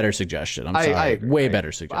way better suggestion. I'm sorry. I agree. Way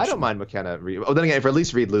better suggestion. I don't mind McKenna. Then again, if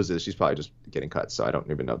Elise Reed loses, she's probably just getting cut. So I don't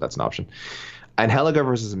even know if that's an option. And Heliga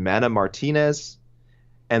versus Mana Martinez.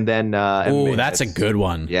 And then... that's a good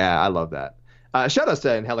one. Yeah, I love that. Shout out to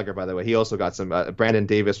Heliger, by the way. He also got some... Brandon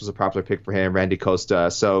Davis was a popular pick for him. Randy Costa.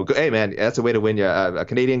 So, hey, man, that's a way to win you. A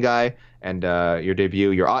Canadian guy and your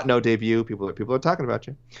debut, your Otno debut. People are talking about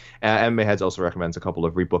you. MMA Heads also recommends a couple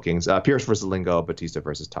of rebookings. Pierce versus Lingo, Batista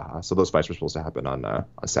versus Taha. So those fights were supposed to happen on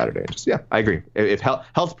Saturday. I agree. If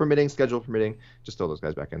health permitting, schedule permitting, just throw those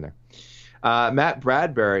guys back in there. Matt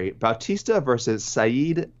Bradbury, Bautista versus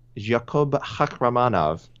Saeed Jacob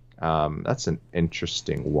Hakramanov. That's an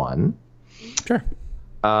interesting one. Sure.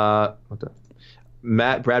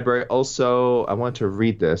 Matt Bradbury also, I want to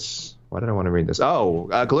read this. Why did I want to read this?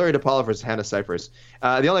 Gloria DePaula versus Hannah Cyphers.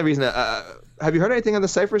 The only reason, have you heard anything on the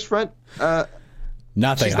Cyphers front?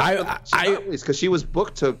 Nothing. Because she was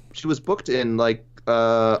booked in like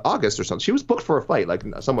August or something. She was booked for a fight like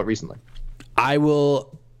somewhat recently. I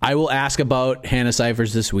will ask about Hannah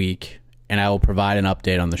Cyphers this week, and I will provide an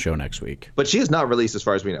update on the show next week. But she is not released as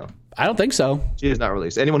far as we know. I don't think so. She is not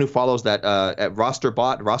released. Anyone who follows that at Roster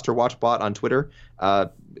Watch bot on Twitter,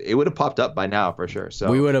 it would have popped up by now for sure. So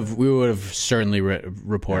we would have certainly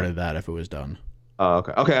reported that if it was done. Oh,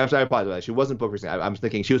 okay. Okay, I apologize. She wasn't booked recently. I'm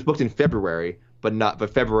thinking she was booked in February, but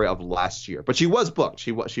February of last year. But she was booked.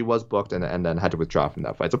 She was booked and then had to withdraw from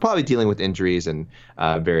that fight. So probably dealing with injuries and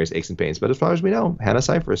various aches and pains. But as far as we know, Hannah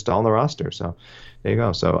Cypher is still on the roster. So there you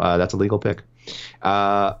go. So that's a legal pick.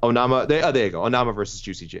 Onama. There you go. Onama versus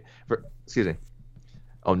Juicy J.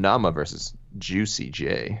 Onama versus Juicy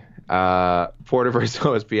J. Porter versus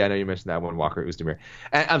OSP. I know you mentioned that one. Walker Oostemir.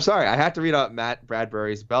 And I'm sorry, I have to read out Matt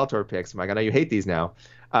Bradbury's Bellator picks. Mike, I know you hate these now.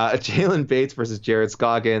 Jalen Bates versus Jared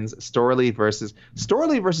Scoggins. Storley versus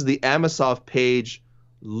the Amasov Page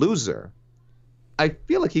loser. I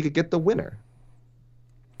feel like he could get the winner.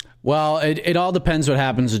 Well, it all depends what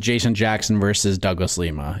happens with Jason Jackson versus Douglas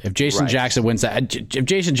Lima. If Jason Jackson wins that, if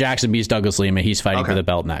Jason Jackson beats Douglas Lima, he's fighting for the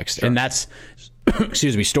belt next. Sure. And that's,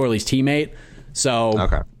 Storley's teammate.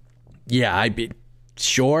 So, yeah, I'd be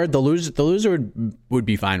sure the loser would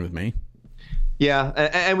be fine with me. Yeah,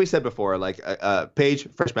 and we said before, like Page,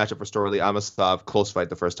 fresh matchup for Storley, Amasov, close fight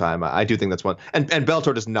the first time. I do think that's one. And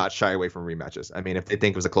Bellator does not shy away from rematches. I mean, if they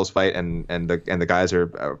think it was a close fight and the guys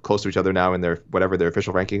are close to each other now in their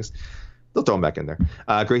official rankings, they'll throw them back in there.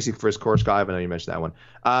 Gracie versus Korshkov, I know you mentioned that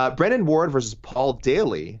one. Brendan Ward versus Paul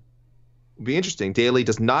Daly would be interesting. Daly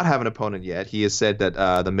does not have an opponent yet. He has said that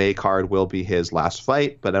the May card will be his last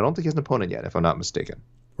fight, but I don't think he has an opponent yet, if I'm not mistaken.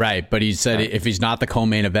 Right, but he said if he's not the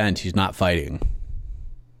co-main event, he's not fighting.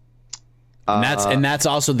 And that's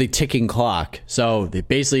also the ticking clock. So they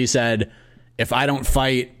basically said, if I don't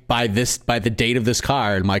fight by the date of this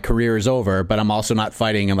card, my career is over. But I'm also not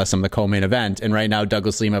fighting unless I'm the co-main event. And right now,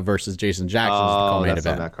 Douglas Lima versus Jason Jackson is the co-main event.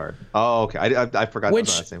 On that card. Oh, okay. I forgot that was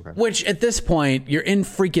on that same card. Which at this point, you're in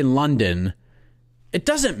freaking London. It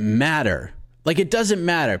doesn't matter. Like, it doesn't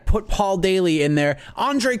matter. Put Paul Daly in there.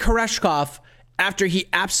 Andrei Koreshkov, after he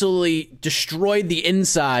absolutely destroyed the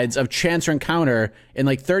insides of Chance Rencounter in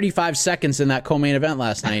like 35 seconds in that co-main event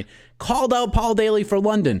last night, called out Paul Daly for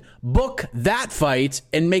London. Book that fight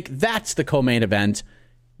and make that the co-main event.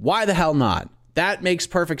 Why the hell not? That makes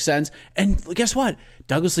perfect sense. And guess what?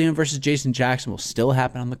 Douglas Lima versus Jason Jackson will still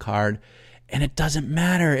happen on the card. And it doesn't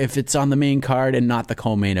matter if it's on the main card and not the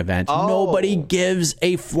co-main event. Oh. Nobody gives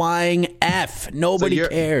a flying F. Nobody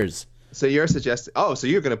cares. So you're suggesting... Oh, so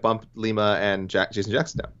you're going to bump Lima and Jason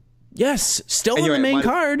Jackson down? Yes, still on the main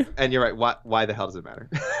card. And you're right. Why the hell does it matter?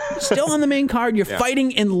 Still on the main card. You're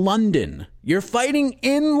fighting in London.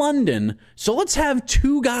 So let's have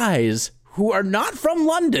two guys who are not from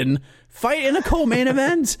London fight in a co-main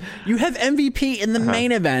event. You have MVP in the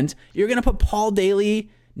main event. You're going to put Paul Daly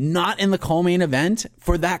not in the co-main event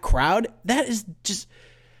for that crowd? That is just...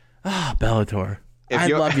 Bellator. I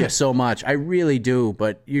love you so much. I really do,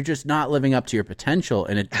 but you're just not living up to your potential,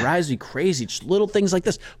 and it drives me crazy. Just little things like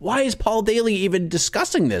this. Why is Paul Daly even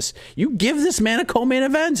discussing this? You give this man a co-main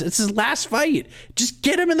event. It's his last fight. Just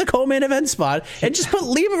get him in the co-main event spot, and just put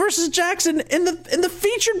Lima versus Jackson in the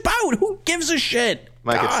featured bout. Who gives a shit?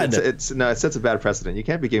 Mike, it sets a bad precedent. You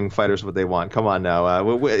can't be giving fighters what they want. Come on now.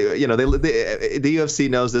 The UFC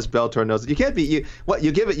knows this. Bellator knows it. You can't be.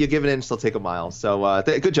 You give it in, still take a mile. So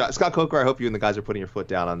good job, Scott Coker. I hope you and the guys are putting your foot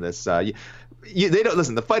down on this. They don't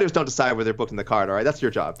listen. The fighters don't decide where they're booked in the card. All right, that's your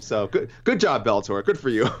job. So good job, Bellator. Good for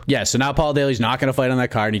you. Yeah. So now Paul Daly's not going to fight on that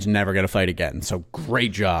card. And he's never going to fight again. So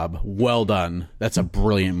great job. Well done. That's a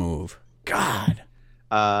brilliant move. God.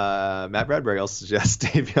 Matt Bradbury also suggests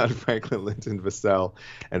Davion Franklin, Linton Vassell,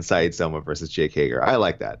 and Saeed Soma versus Jake Hager. I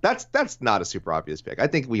like that. That's not a super obvious pick. I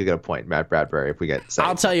think we get a point, Matt Bradbury, if we get Saeed.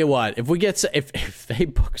 I'll tell you what. If they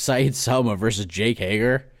book Saeed Soma versus Jake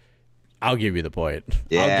Hager, I'll give you the point.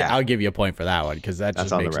 Yeah. I'll give you a point for that one because that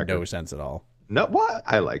just makes no sense at all. No, what?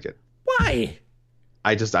 I like it. Why?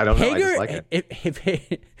 I don't know. I just like it.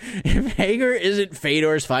 If Hager isn't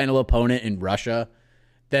Fedor's final opponent in Russia,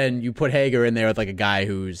 then you put Hager in there with like a guy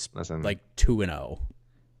who's like 2-0.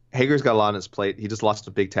 Hager's got a lot on his plate. He just lost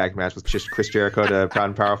a big tag match with Chris Jericho to Proud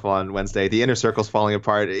and Powerful on Wednesday. The inner circle's falling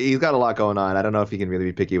apart. He's got a lot going on. I don't know if he can really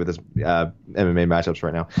be picky with his MMA matchups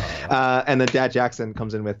right now. And then Dad Jackson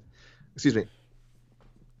comes in with, excuse me,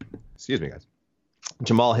 guys.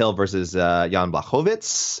 Jamal Hill versus Jan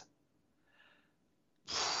Blachowicz.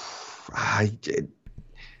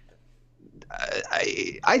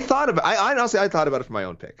 I thought about. I honestly thought about it for my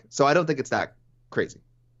own pick, so I don't think it's that crazy.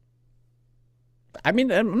 I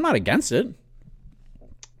mean, I'm not against it.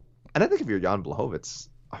 And I think if you're Jan Blachowicz,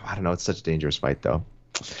 I don't know. It's such a dangerous fight, though.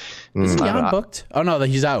 Is Jan booked? Oh no,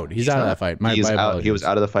 he's out. He's out of that fight. He's out. He was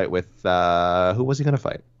out of the fight with who was he going to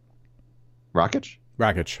fight? Rakic.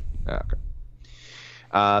 Yeah, okay.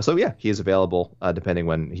 So yeah, he is available depending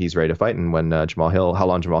when he's ready to fight and when how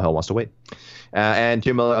long Jamal Hill wants to wait. And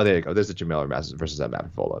Jim Miller, there you go. There's the Jim Miller versus Matt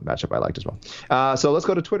Favola matchup I liked as well. So let's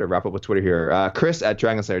go to Twitter. Wrap up with Twitter here. Chris at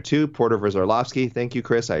Dragon Slayer 2, Porter versus Orlovsky. Thank you,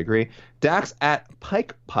 Chris. I agree. Dax at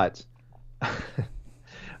Pike Putt.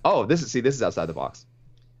 This is outside the box.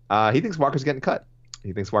 He thinks Walker's getting cut.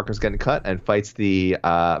 And fights the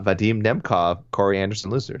Vadim Nemkov, Corey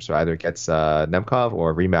Anderson loser. So either gets Nemkov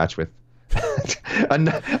or rematch with. I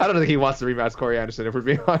don't think he wants to rematch Corey Anderson, if we're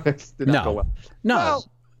being honest. Did not go well. No. Well,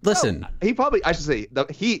 listen. He probably, I should say,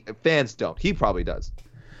 fans don't. He probably does.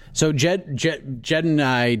 So Jed and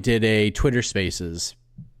I did a Twitter Spaces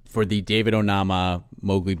for the David Onama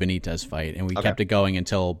Mowgli Benitez fight, and we kept it going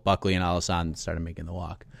until Buckley and Alassane started making the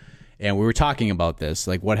walk. And we were talking about this,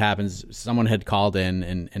 like what happens. Someone had called in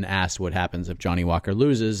and asked what happens if Johnny Walker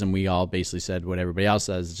loses, and we all basically said what everybody else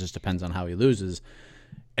says. It just depends on how he loses.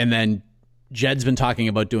 And then Jed's been talking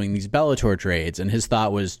about doing these Bellator trades, and his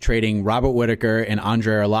thought was trading Robert Whittaker and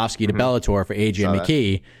Andrei Arlovsky to Bellator for AJ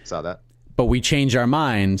McKee. Saw that. But we changed our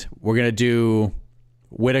mind. We're going to do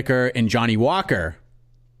Whittaker and Johnny Walker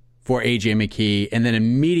for AJ McKee, and then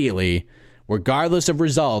immediately, regardless of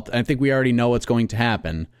result, I think we already know what's going to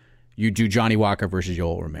happen, you do Johnny Walker versus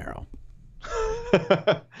Yoel Romero.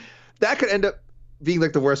 That could end up being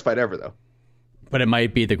like the worst fight ever, though. But it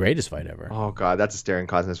might be the greatest fight ever. Oh, God, that's a staring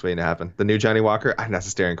contest waiting to happen. The new Johnny Walker, that's a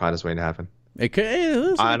staring contest waiting to happen. It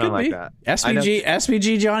could. I don't like that.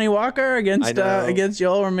 SVG Johnny Walker against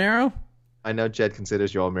Yoel Romero. I know Jed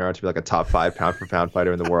considers Yoel Romero to be like a top 5 pound for pound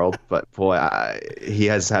fighter in the world, but boy, he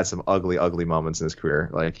has had some ugly moments in his career,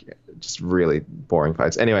 like just really boring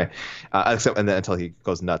fights. Anyway, until he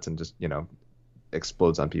goes nuts and just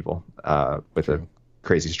explodes on people with a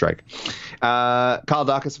crazy strike. Kyle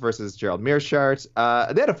Dawkins versus Gerald Mearshart.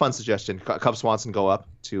 They had a fun suggestion. Cub Swanson go up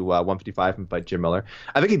to 155 and fight Jim Miller.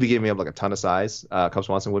 I think he'd be giving up like a ton of size. Cub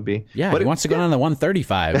Swanson would be. Yeah, but he wants to go down to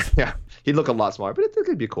 135. Yeah, he'd look a lot smaller, but it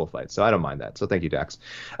could be a cool fight. So I don't mind that. So thank you, Dax.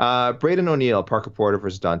 Braden O'Neill, Parker Porter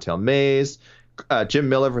versus Dontel Mays. Jim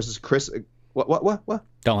Miller versus Chris. What?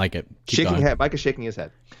 Don't like it. Shaking head. Mike is shaking his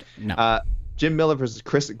head. No. Jim Miller versus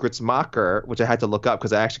Chris Gritzmacher, which I had to look up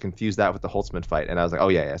because I actually confused that with the Holtzman fight, and I was like, oh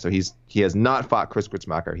yeah. So he has not fought Chris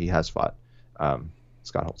Gritzmacher. He has fought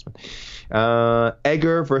Scott Holtzman.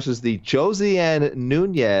 Egger versus the Josiane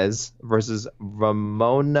Nunez versus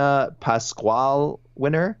Ramona Pascual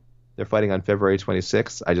winner. They're fighting on February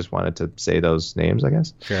 26th. I just wanted to say those names, I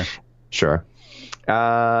guess. Sure.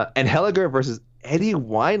 And Helliger versus Eddie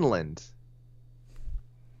Wineland.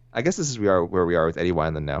 I guess this is where we are with Eddie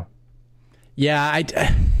Wineland now. Yeah,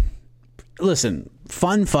 listen,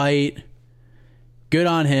 fun fight. Good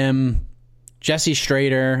on him. Jesse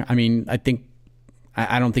Strader, I mean, I think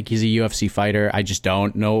I don't think he's a UFC fighter. I just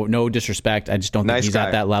don't. No disrespect. I just don't think he's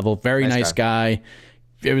at that level. Very nice guy.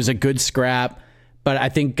 It was a good scrap. But I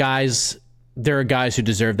think there are guys who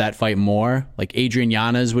deserve that fight more. Like Adrian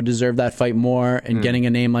Yanez would deserve that fight more, and getting a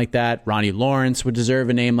name like that. Ronnie Lawrence would deserve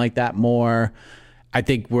a name like that more. I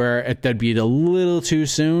think that'd be a little too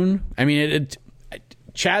soon. I mean,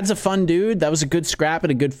 Chad's a fun dude. That was a good scrap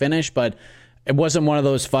and a good finish, but it wasn't one of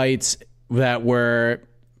those fights that we're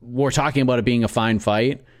talking about it being a fine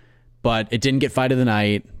fight, but it didn't get fight of the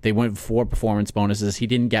night. They went for performance bonuses. He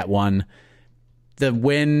didn't get one. The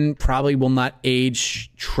win probably will not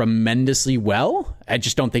age tremendously well. I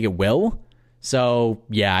just don't think it will. So,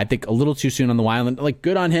 yeah, I think a little too soon on the wine. Like,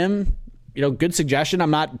 good on him. Good suggestion.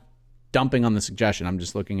 I'm not dumping on the suggestion. I'm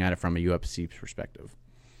just looking at it from a UFC perspective.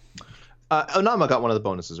 Onama got one of the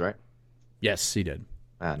bonuses, right? Yes, he did.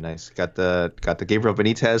 Nice. Got the Gabriel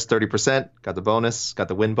Benitez 30%. Got the bonus. Got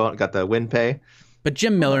the win pay. But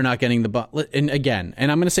Jim Miller not getting the and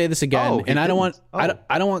I'm going to say this again, I don't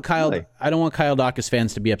want Kyle Daukaus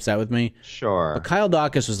fans to be upset with me. Sure. But Kyle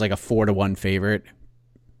Daukaus was like a 4-1 favorite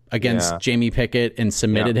against Jamie Pickett and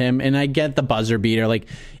submitted him, and I get the buzzer beater. Like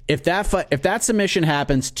if that submission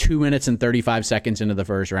happens 2 minutes and 35 seconds into the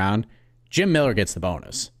first round, Jim Miller gets the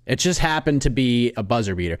bonus. It just happened to be a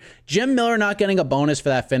buzzer beater. Jim Miller not getting a bonus for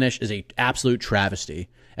that finish is an absolute travesty.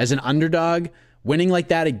 As an underdog, winning like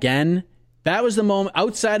that again. That was the moment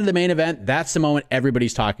outside of the main event. That's the moment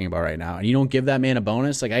everybody's talking about right now. And you don't give that man a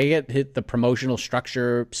bonus. Like I get hit the promotional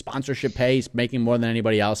structure, sponsorship pay, he's making more than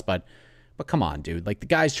anybody else. But come on, dude. Like the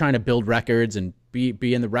guy's trying to build records and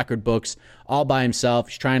be in the record books all by himself.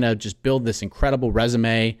 He's trying to just build this incredible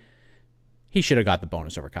resume. He should have got the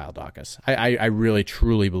bonus over Kyle Daukaus. I really,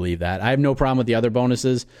 truly believe that. I have no problem with the other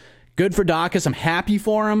bonuses. Good for Daukaus. I'm happy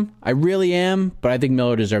for him. I really am. But I think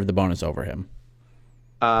Miller deserved the bonus over him.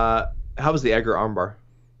 How was the Edgar armbar?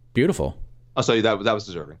 Beautiful. Oh, so that was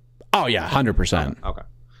deserving. Oh yeah, 100%. Okay.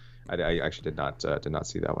 I actually did not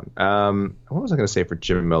see that one. What was I going to say for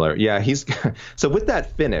Jim Miller? Yeah, he's so with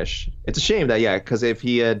that finish. It's a shame that because if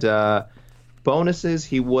he had bonuses,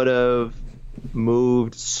 he would have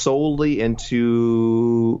moved solely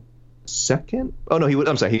into second. Oh no, he would.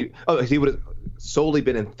 I'm sorry. He would have solely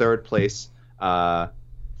been in third place for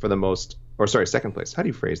the most. Or sorry, second place. How do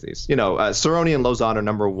you phrase these? Cerrone and Lozon are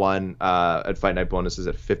number one at Fight Night bonuses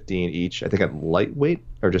at 15 each. I think at lightweight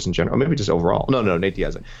or just in general, or maybe just overall. No, Nate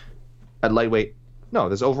Diaz at lightweight. No,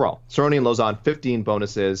 there's overall. Cerrone and Lozon 15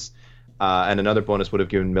 bonuses, and another bonus would have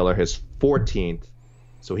given Miller his 14th,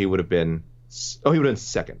 so he would have been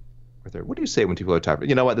second or third. What do you say when people are tied?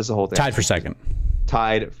 You know what? This is the whole thing. Tied for second.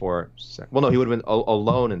 Tied for second. Well, no, he would have been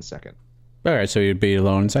alone in second. All right, so he'd be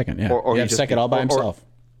alone in second. Yeah, or he'd have second all by himself.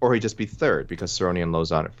 Or he'd just be third because Cerrone and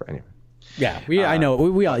Lozon are for anyway. Yeah, I know.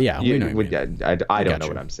 We all. Yeah, we know. I don't know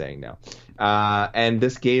what I'm saying now. And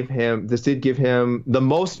this did give him the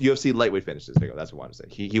most UFC lightweight finishes. There you go. That's what I want to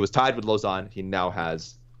say. He was tied with Lozon. He now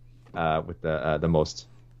has with the most.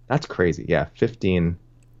 That's crazy. Yeah, 15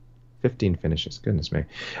 finishes. Goodness me.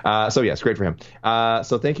 So yes, great for him.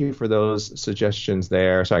 So thank you for those suggestions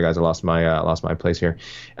there. Sorry guys, I lost my place here.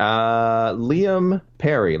 Liam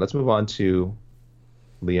Perry. Let's move on to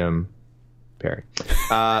Liam Perry.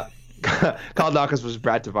 Kyle Daukaus versus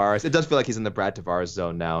Brad Tavares. It does feel like he's in the Brad Tavares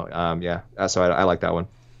zone now. So I like that one.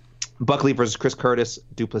 Buckley versus Chris Curtis.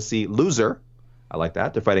 Duplessis loser. I like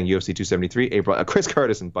that. They're fighting UFC 273. April. Chris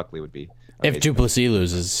Curtis and Buckley would be amazing. If Duplessis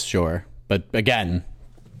loses, sure. But again,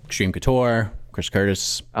 Extreme Couture, Chris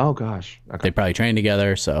Curtis. Oh gosh. Okay. They probably train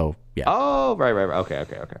together. So yeah. Oh right. Okay.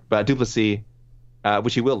 But Duplessis.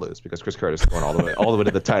 Which he will lose because Chris Curtis is going all the way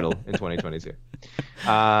to the title in 2022.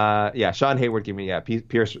 Sean Hayward gave me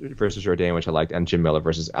Pierce versus Jourdain, which I liked, and Jim Miller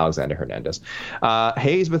versus Alexander Hernandez.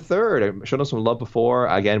 Hayes the third. I showed him some love before.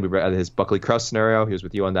 Again, we read his Buckley Krause scenario. He was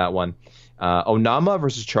with you on that one. Onama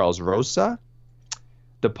versus Charles Rosa.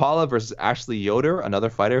 DePaula versus Ashley Yoder,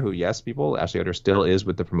 another fighter who, Ashley Yoder still is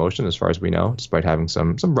with the promotion as far as we know, despite having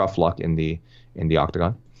some rough luck in the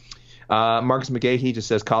octagon. Marcus McGahee just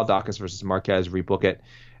says Kyle Daukaus versus Marquez, rebook it.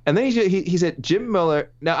 And then he said Jim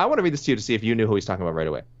Miller. Now, I want to read this to you to see if you knew who he's talking about right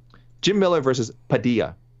away. Jim Miller versus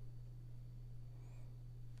Padilla.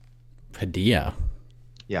 Padilla?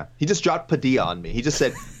 Yeah. He just dropped Padilla on me. He just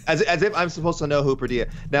said, as if I'm supposed to know who Padilla.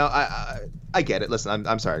 Now, I get it. Listen,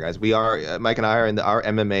 I'm sorry, guys. We are, Mike and I are our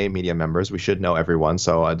MMA media members. We should know everyone.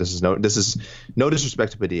 So this is no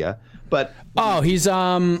disrespect to Padilla. But he's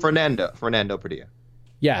Fernando Padilla.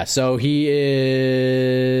 Yeah, so he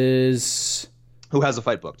is... Who has a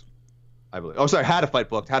fight booked, I believe. Oh, sorry, had a fight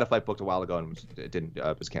booked a while ago and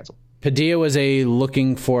it was canceled. Padilla was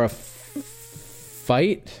looking for a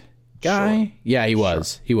fight? guy? Sure. Yeah, he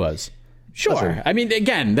was. He was. Sure. Listen. I mean,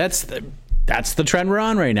 again, that's the trend we're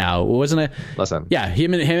on right now. Wasn't it? Listen. Yeah,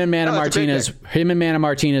 him and Mana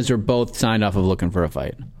Martinez were both signed off of looking for a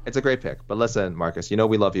fight. It's a great pick. But listen, Marcus, we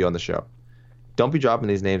love you on the show. Don't be dropping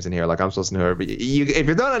these names in here like I'm supposed to know her. But if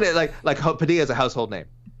you're not on it, like Padilla is a household name.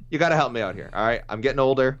 You got to help me out here. All right, I'm getting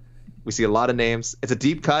older. We see a lot of names. It's a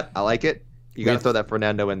deep cut. I like it. You got to throw that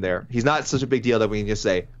Fernando in there. He's not such a big deal that we can just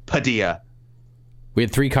say Padilla. We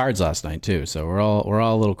had 3 cards last night too, so we're all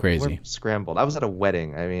a little crazy. We're scrambled. I was at a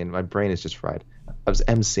wedding. I mean, my brain is just fried. I was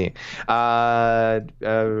emceeing.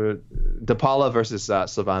 DePaula versus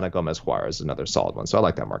Silvana Gomez Juarez is another solid one. So I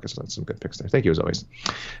like that, Marcus. That's some good picks there. Thank you as always.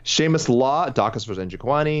 Seamus Law, Dawkins versus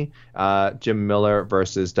Njokwani. Jim Miller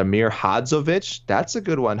versus Damir Hadzovic. That's a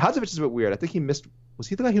good one. Hadzovic is a bit weird. I think he missed. Was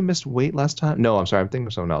he the guy who missed weight last time? No, I'm sorry. I'm thinking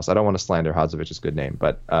of someone else. I don't want to slander Hadzovic's good name,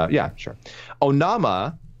 but yeah, sure.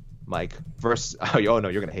 Onama, Mike, versus. Oh no,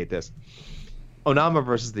 you're gonna hate this. Onama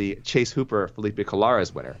versus the Chase Hooper Felipe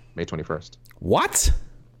Colares winner, May 21st. What?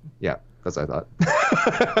 Yeah, that's what I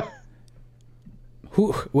thought.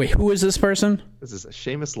 Who is this person? This is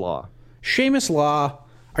Seamus Law. Seamus Law.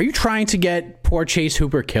 Are you trying to get poor Chase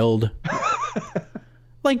Hooper killed?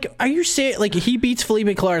 Like, are you saying, like, he beats Felipe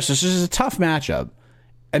Colares, this is a tough matchup,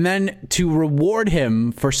 and then to reward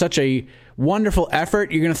him for such a wonderful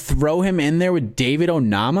effort, you're going to throw him in there with David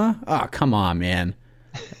Onama? Oh, come on, man.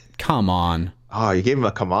 Come on. Oh, you gave him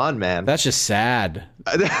a come on, man. That's just sad.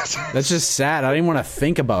 That's just sad. I didn't even want to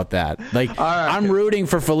think about that. Like, right. I'm rooting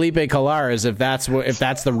for Felipe Colares if that's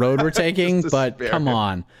the road we're taking, but come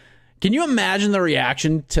on. Can you imagine the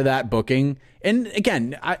reaction to that booking? And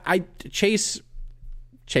again, Chase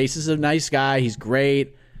is a nice guy. He's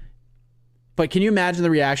great. But can you imagine the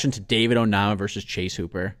reaction to David Onama versus Chase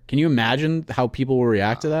Hooper? Can you imagine how people will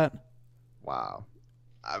react to that? Wow.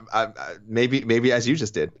 Maybe as you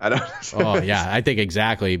just did. I don't know. Oh, yeah. I think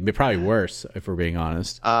exactly. Probably worse, if we're being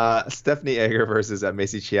honest. Stephanie Egger versus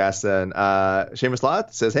Macy Chiasa. And Seamus Law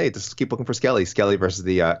says, hey, just keep looking for Skelly. Skelly versus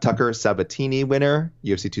the Tucker Sabatini winner,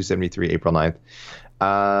 UFC 273, April 9th.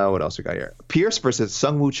 What else we got here? Pierce versus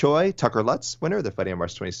Sungwoo Choi, Tucker Lutz winner. They're fighting on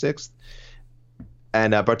March 26th.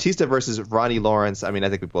 And Bautista versus Ronnie Lawrence. I mean, I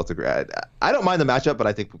think we both agree. I don't mind the matchup, but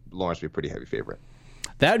I think Lawrence would be a pretty heavy favorite.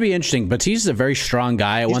 That would be interesting. Batista's a very strong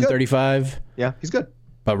guy at 135. Good. Yeah, he's good.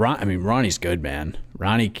 But Ronnie's good, man.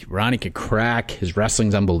 Ronnie could crack. His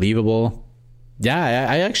wrestling's unbelievable. Yeah,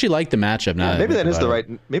 I actually like the matchup now. Yeah, maybe that is the right.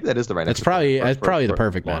 Maybe that is the right. That's probably the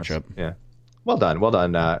perfect matchup. Yeah. Well done.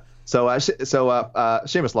 So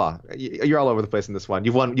Seamus Law, you're all over the place in this one.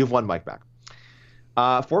 You've won Mike back.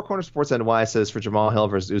 Four Corner Sports NY says for Jamal Hill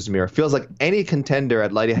versus Uzdemir, feels like any contender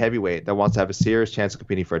at light heavyweight that wants to have a serious chance of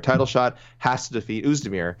competing for a title shot has to defeat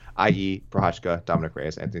Uzdemir, i.e. Prochazka, Dominic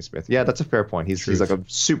Reyes, Anthony Smith. Yeah, that's a fair point. He's like a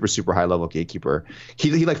super, super high level gatekeeper.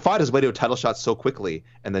 He like fought his way to a title shot so quickly,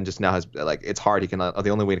 and then just now has like it's hard. He can the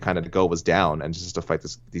only way to kind of go was down and just to fight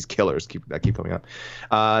these killers that keep coming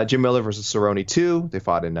up. Jim Miller versus Cerrone 2. They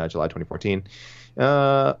fought in July 2014.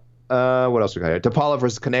 What else we got here? DePaula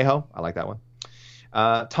versus Conejo. I like that one.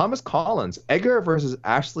 Thomas Collins, Egger versus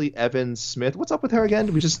Ashley Evans Smith. What's up with her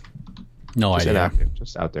again? We just idea. Inactive,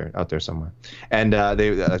 just out there somewhere. And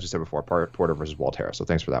they, as you said before, Porter versus Walt Harris. So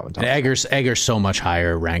thanks for that one, Thomas. Egger's so much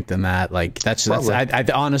higher ranked than that. Like that's I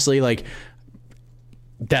honestly like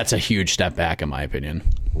that's a huge step back in my opinion.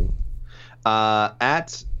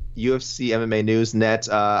 At UFC MMA News Net,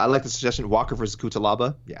 I like the suggestion Walker versus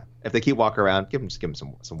Kutalaba. Yeah, if they keep Walker around, give him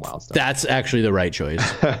some wild stuff. That's actually the right choice.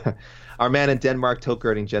 Our man in Denmark,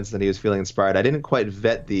 Tilkerding Jensen, he was feeling inspired. I didn't quite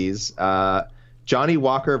vet these. Johnny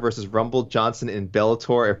Walker versus Rumble Johnson in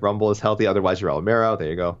Bellator if Rumble is healthy. Otherwise, you're Romero. There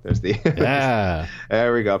you go. There's the yeah.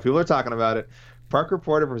 There we go. People are talking about it. Parker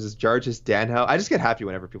Porter versus Jargis Danho. I just get happy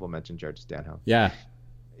whenever people mention Jargis Danho. Yeah.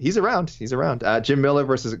 He's around. Jim Miller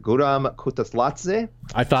versus Guram Kutasladze.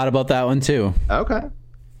 I thought about that one too. Okay.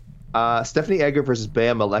 Stephanie Egger versus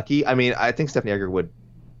Bea Malecki. I mean, I think Stephanie Egger would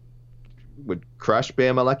crush Bea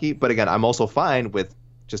Malecki, but again, I'm also fine with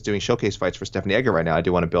just doing showcase fights for Stephanie Egger right now. I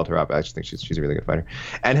do want to build her up. I actually think she's a really good fighter.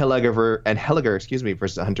 And Helliger,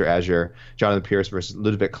 versus Hunter Azure, Jonathan Pierce versus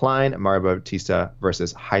Ludovic Klein, Mario Bautista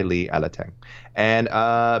versus Hailey Alateng. And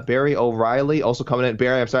Barry O'Reilly also coming in.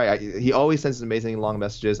 Barry, I'm sorry, he always sends amazing long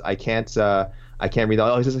messages. I can't read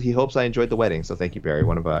all. He says he hopes I enjoyed the wedding. So thank you, Barry,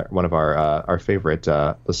 one of our favorite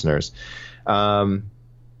listeners.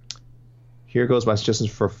 Here goes my suggestions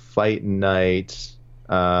for fight night.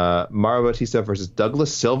 Mario Bautista versus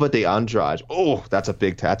Douglas Silva de Andrade. Oh, that's a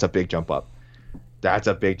big jump up. I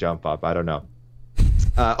don't know.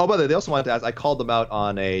 By the way, they also wanted to ask. I called them out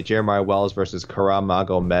on a Jeremiah Wells versus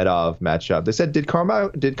Karamagomedov matchup. They said, did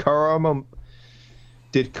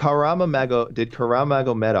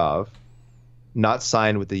Karamagomedov not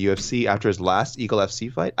sign with the UFC after his last Eagle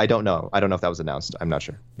FC fight? I don't know. I don't know if that was announced. I'm not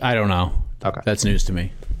sure. I don't know. Okay, that's news to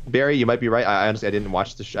me. Barry, you might be right. I honestly, I didn't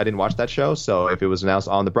watch that show. So if it was announced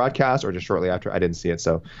on the broadcast or just shortly after, I didn't see it.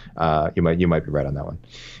 So you might be right on that one.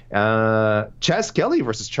 Chaz Kelly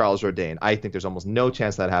versus Charles Jourdain. I think there's almost no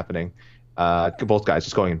chance of that happening. Both guys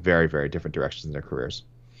just going in very, very different directions in their careers.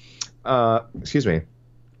 Excuse me.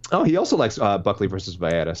 Oh, he also likes Buckley versus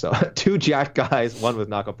Vieira. So two jacked guys, one with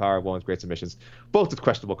knockout power, one with great submissions, both with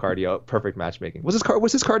questionable cardio. Perfect matchmaking. Was his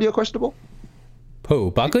cardio questionable?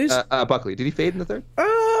 Who? Buckley's? Buckley. Did he fade in the third?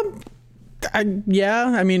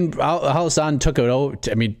 Yeah. I mean, Al-Hassan took it over.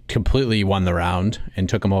 Completely won the round and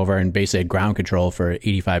took him over and basically had ground control for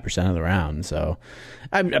 85% of the round. So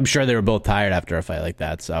I'm sure they were both tired after a fight like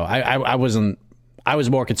that. So I was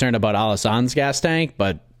more concerned about Al-Hassan's gas tank,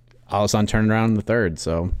 but Al-Hassan turned around in the third.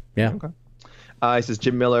 So yeah. Okay. He says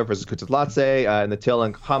Jim Miller versus Kutuzlatse. In the Till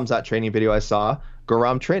and Hamzat training video I saw,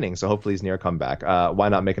 Garam training, so hopefully he's near a comeback. Why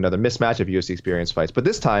not make another mismatch of UFC experience fights, but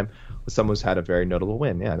this time with someone who's had a very notable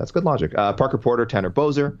win? Yeah, that's good logic. Parker Porter, Tanner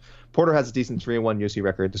Bozer. Porter has a decent 3-1 UFC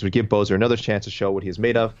record. This would give Bozer another chance to show what he is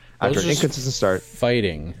made of after an inconsistent start.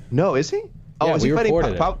 Fighting. No, is he? Oh, yeah, is he fighting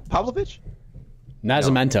Pavlovich?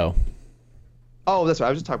 Nazamento. No. Oh, that's right. I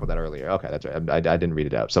was just talking about that earlier. Okay, that's right. I didn't read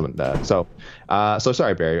it out. So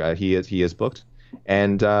sorry, Barry. He is booked.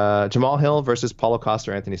 And Jamal Hill versus Paulo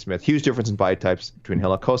Costa or Anthony Smith. Huge difference in body types between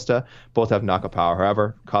Hill and Costa. Both have knockout power.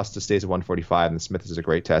 However, Costa stays at 145 and Smith is a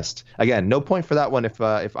great test. Again, no point for that one if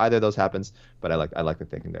either of those happens. But I like the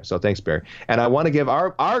thinking there. So thanks, Barry. And I want to give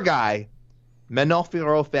our guy, Menol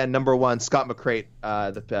Figueroa fan number 1, Scott McCrate,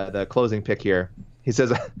 the closing pick here. He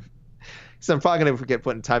says, I'm probably going to forget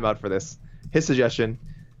putting timeout for this. His suggestion: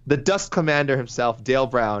 the Dust Commander himself, Dale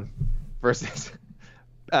Brown, versus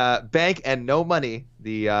Bank and No Money,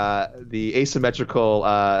 the asymmetrical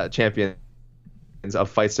champions of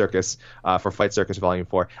Fight Circus for Fight Circus Volume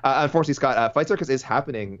 4. Unfortunately, Scott, Fight Circus is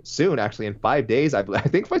happening soon, actually, in 5 days. I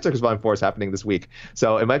think Fight Circus Volume 4 is happening this week.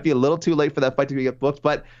 So it might be a little too late for that fight to get booked.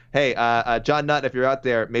 But hey, John Nutt, if you're out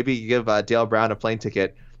there, maybe you give Dale Brown a plane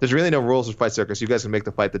ticket. There's really no rules for Fight Circus. You guys can make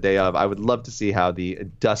the fight the day of. I would love to see how the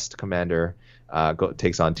Dust Commander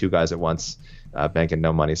takes on 2 guys at once, Bank and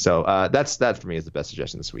No Money. So that for me is the best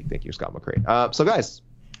suggestion this week. Thank you, Scott McCrate. So guys,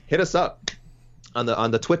 hit us up on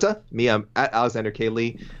the Twitter. Me, I'm at Alexander K.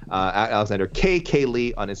 Lee, at Alexander K.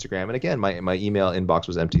 Lee on Instagram. And again, my email inbox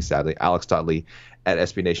was empty, sadly.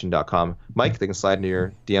 alex.lee@sbnation.com. Mike, they can slide into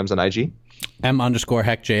your DMs on IG.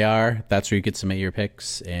 M_HeckJR. That's where you could submit your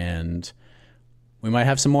picks. And we might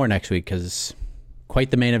have some more next week because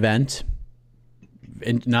quite the main event.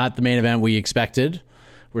 Not the main event we expected.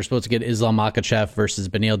 We're supposed to get Islam Makhachev versus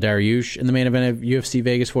Beneil Dariush in the main event of UFC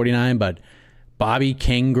Vegas 49, but Bobby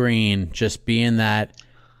King Green just being that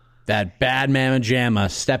bad mamma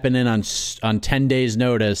jamma, stepping in on 10 days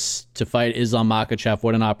notice to fight Islam Makhachev.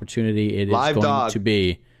 What an opportunity it is live going dog. To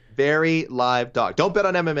be. Very live dog. Don't bet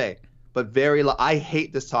on MMA. But I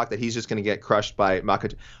hate this talk that he's just going to get crushed by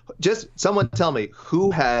Makhachev. Just someone tell me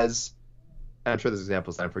who has. I'm sure there's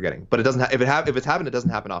examples that I'm forgetting, but it doesn't. If it's happened, it doesn't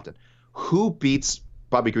happen often. Who beats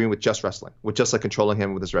Bobby Green with just wrestling, with just like controlling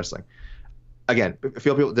him with his wrestling? Again, I'm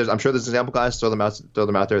sure there's example guys. Throw them out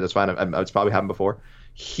there. That's fine. It's probably happened before.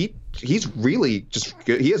 He's really just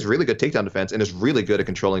good. He has really good takedown defense and is really good at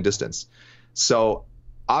controlling distance. So.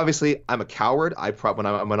 Obviously, I'm a coward. When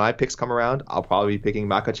my picks come around, I'll probably be picking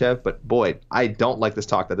Makhachev. But boy, I don't like this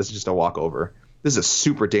talk that this is just a walkover. This is a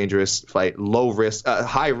super dangerous fight, low risk,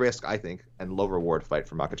 high risk, I think, and low reward fight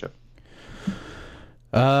for Makhachev.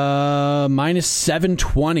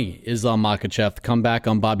 -720 Islam Makhachev. Comeback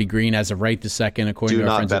on Bobby Green as of right this second, according to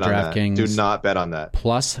our friends at DraftKings. Do not bet on that.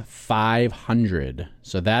 Plus 500.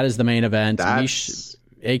 So that is the main event.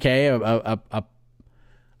 AKA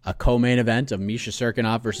a co-main event of Misha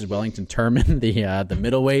Serkinov versus Wellington Turman, the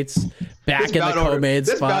middleweights back in the co-main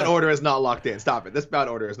spot. This bout order is not locked in. Stop it. This bout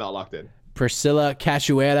order is not locked in. Priscilla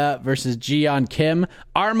Cachoeira versus Jian Kim.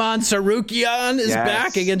 Arman Sarukian is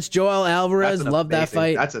back against Joel Alvarez. Love that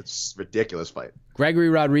fight. That's a ridiculous fight. Gregory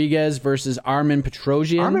Rodriguez versus Armin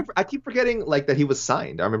Petrosyan. I keep forgetting that he was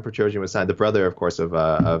signed. Armin Petrosyan was signed, the brother, of course, of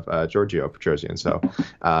Giorgio Petrosyan. So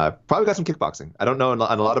probably got some kickboxing. I don't know a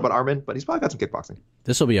lot about Armin, but he's probably got some kickboxing.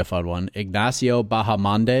 This will be a fun one. Ignacio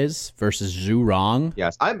Bahamondes versus Zhu Rong.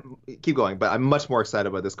 Yes, keep going, but I'm much more excited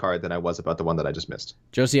about this card than I was about the one that I just missed.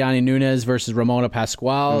 Josiane Nunes versus Ramona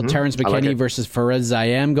Pascual. Terrence McKinney versus Fares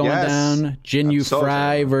Zayem going down. Jin Yu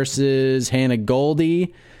Fry versus Hannah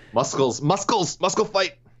Goldie. Muscle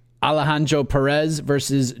fight. Alejandro Perez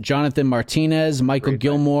versus Jonathan Martinez. Michael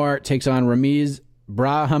Gilmore takes on Ramiz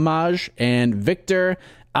Brahimaj. And Victor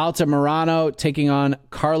Altamirano taking on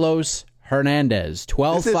Carlos Hernandez.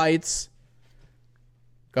 12 fights.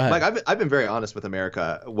 Go ahead. Like I've been very honest with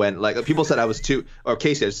America when people said I was too, or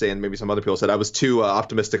Casey I should say, and maybe some other people said I was too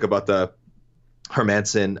optimistic about the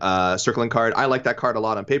Hermanson circling card. I like that card a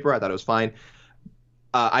lot on paper. I thought it was fine.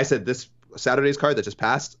 I said this Saturday's card that just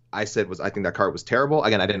passed, I think that card was terrible.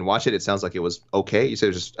 Again, I didn't watch it. It sounds like it was okay. You said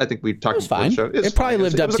it was just, I think we talked about the show. It probably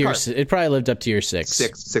lived up to your 6.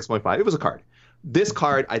 6.5. It was a card. This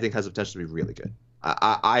card I think has the potential to be really good.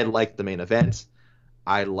 I like the main event.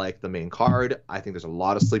 I like the main card. I think there's a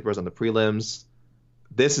lot of sleepers on the prelims.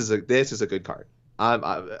 This is a good card.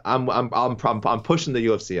 I'm pushing the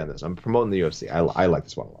UFC on this. I'm promoting the UFC. I like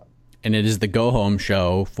this one a lot. And it is the go-home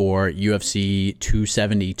show for UFC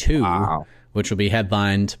 272, which will be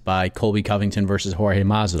headlined by Colby Covington versus Jorge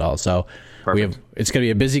Masvidal. So it's going to be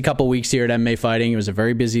a busy couple weeks here at MMA Fighting. It was a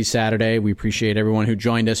very busy Saturday. We appreciate everyone who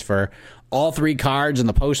joined us for all 3 cards in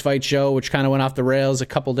the post-fight show, which kind of went off the rails a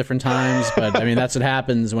couple different times. But, I mean, that's what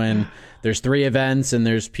happens when there's 3 events and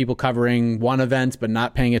there's people covering one event but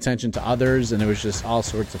not paying attention to others. And it was just all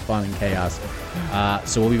sorts of fun and chaos.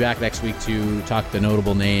 So we'll be back next week to talk the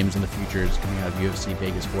notable names and the futures coming out of UFC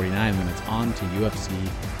Vegas 49. And then it's on to UFC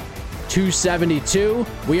 272.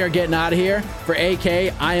 We are getting out of here. For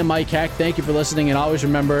AK, I am Mike Heck. Thank you for listening. And always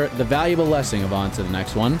remember the valuable lesson of On to the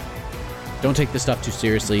Next One. Don't take this stuff too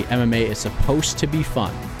seriously. MMA is supposed to be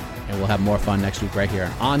fun. And we'll have more fun next week right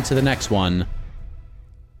here. On to the Next One,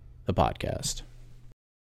 the podcast.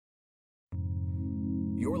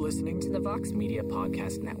 You're listening to the Vox Media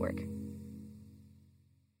Podcast Network.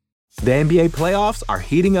 The NBA playoffs are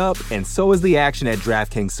heating up, and so is the action at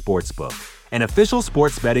DraftKings Sportsbook, an official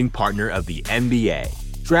sports betting partner of the NBA.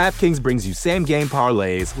 DraftKings brings you same-game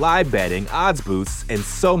parlays, live betting, odds boosts, and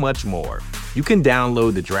so much more. You can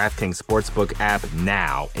download the DraftKings Sportsbook app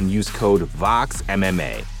now and use code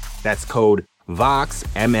VOXMMA. That's code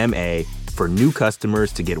VOXMMA for new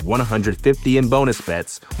customers to get $150 in bonus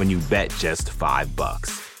bets when you bet just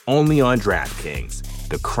 $5. Only on DraftKings.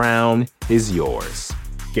 The crown is yours.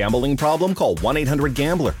 Gambling problem? Call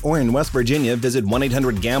 1-800-GAMBLER. Or in West Virginia, visit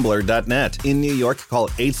 1-800-GAMBLER.net. In New York, call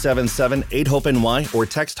 877-8-HOPE-NY or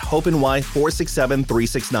text HOPE-NY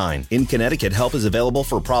 467-369. In Connecticut, help is available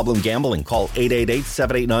for problem gambling. Call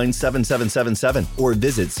 888-789-7777 or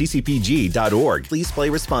visit ccpg.org. Please play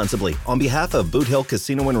responsibly. On behalf of Boot Hill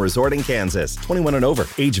Casino and Resort in Kansas, 21 and over.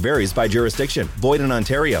 Age varies by jurisdiction. Void in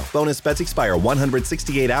Ontario. Bonus bets expire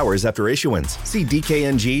 168 hours after issuance. See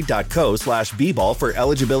dkng.co/bball for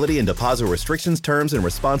eligibility and deposit restrictions, terms, and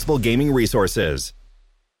responsible gaming resources.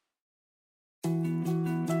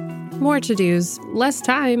 More to-dos, less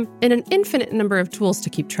time, and an infinite number of tools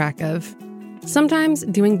to keep track of. Sometimes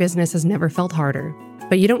doing business has never felt harder,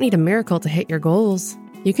 but you don't need a miracle to hit your goals.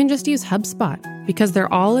 You can just use HubSpot, because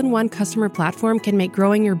their all-in-one customer platform can make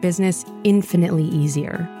growing your business infinitely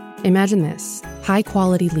easier. Imagine this: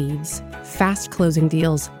 high-quality leads, fast closing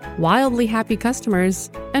deals, wildly happy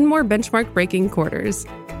customers, and more benchmark-breaking quarters.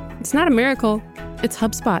 It's not a miracle, it's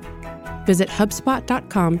HubSpot. Visit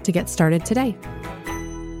HubSpot.com to get started today.